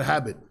 bad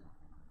habit,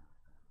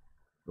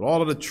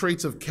 all of the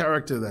traits of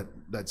character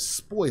that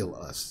spoil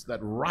us,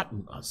 that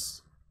rotten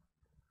us.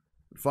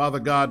 Father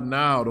God,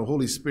 now the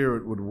Holy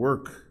Spirit would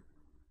work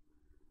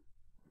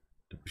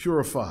to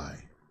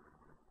purify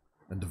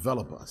and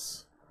develop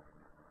us.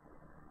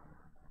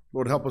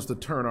 Lord, help us to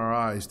turn our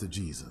eyes to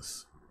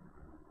Jesus.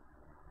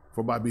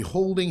 For by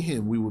beholding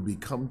him, we will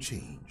become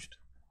changed.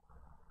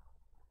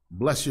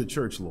 Bless your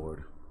church,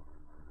 Lord,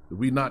 that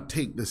we not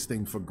take this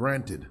thing for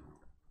granted,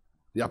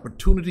 the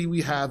opportunity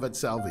we have at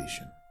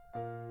salvation.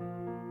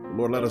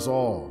 Lord, let us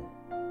all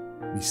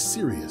be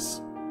serious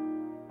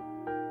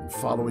in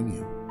following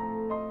you.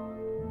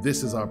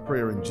 This is our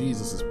prayer in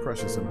Jesus'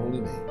 precious and holy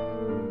name.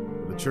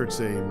 The church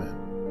say amen.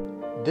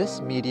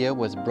 This media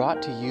was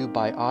brought to you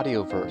by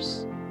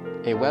Audioverse,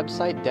 a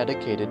website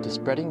dedicated to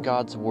spreading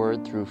God's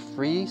word through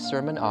free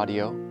sermon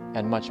audio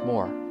and much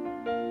more.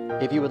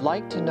 If you would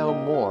like to know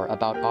more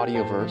about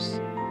Audioverse,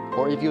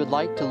 or if you would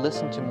like to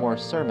listen to more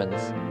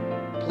sermons,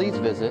 please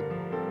visit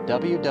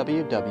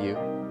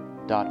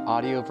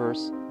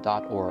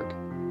www.audioverse.org.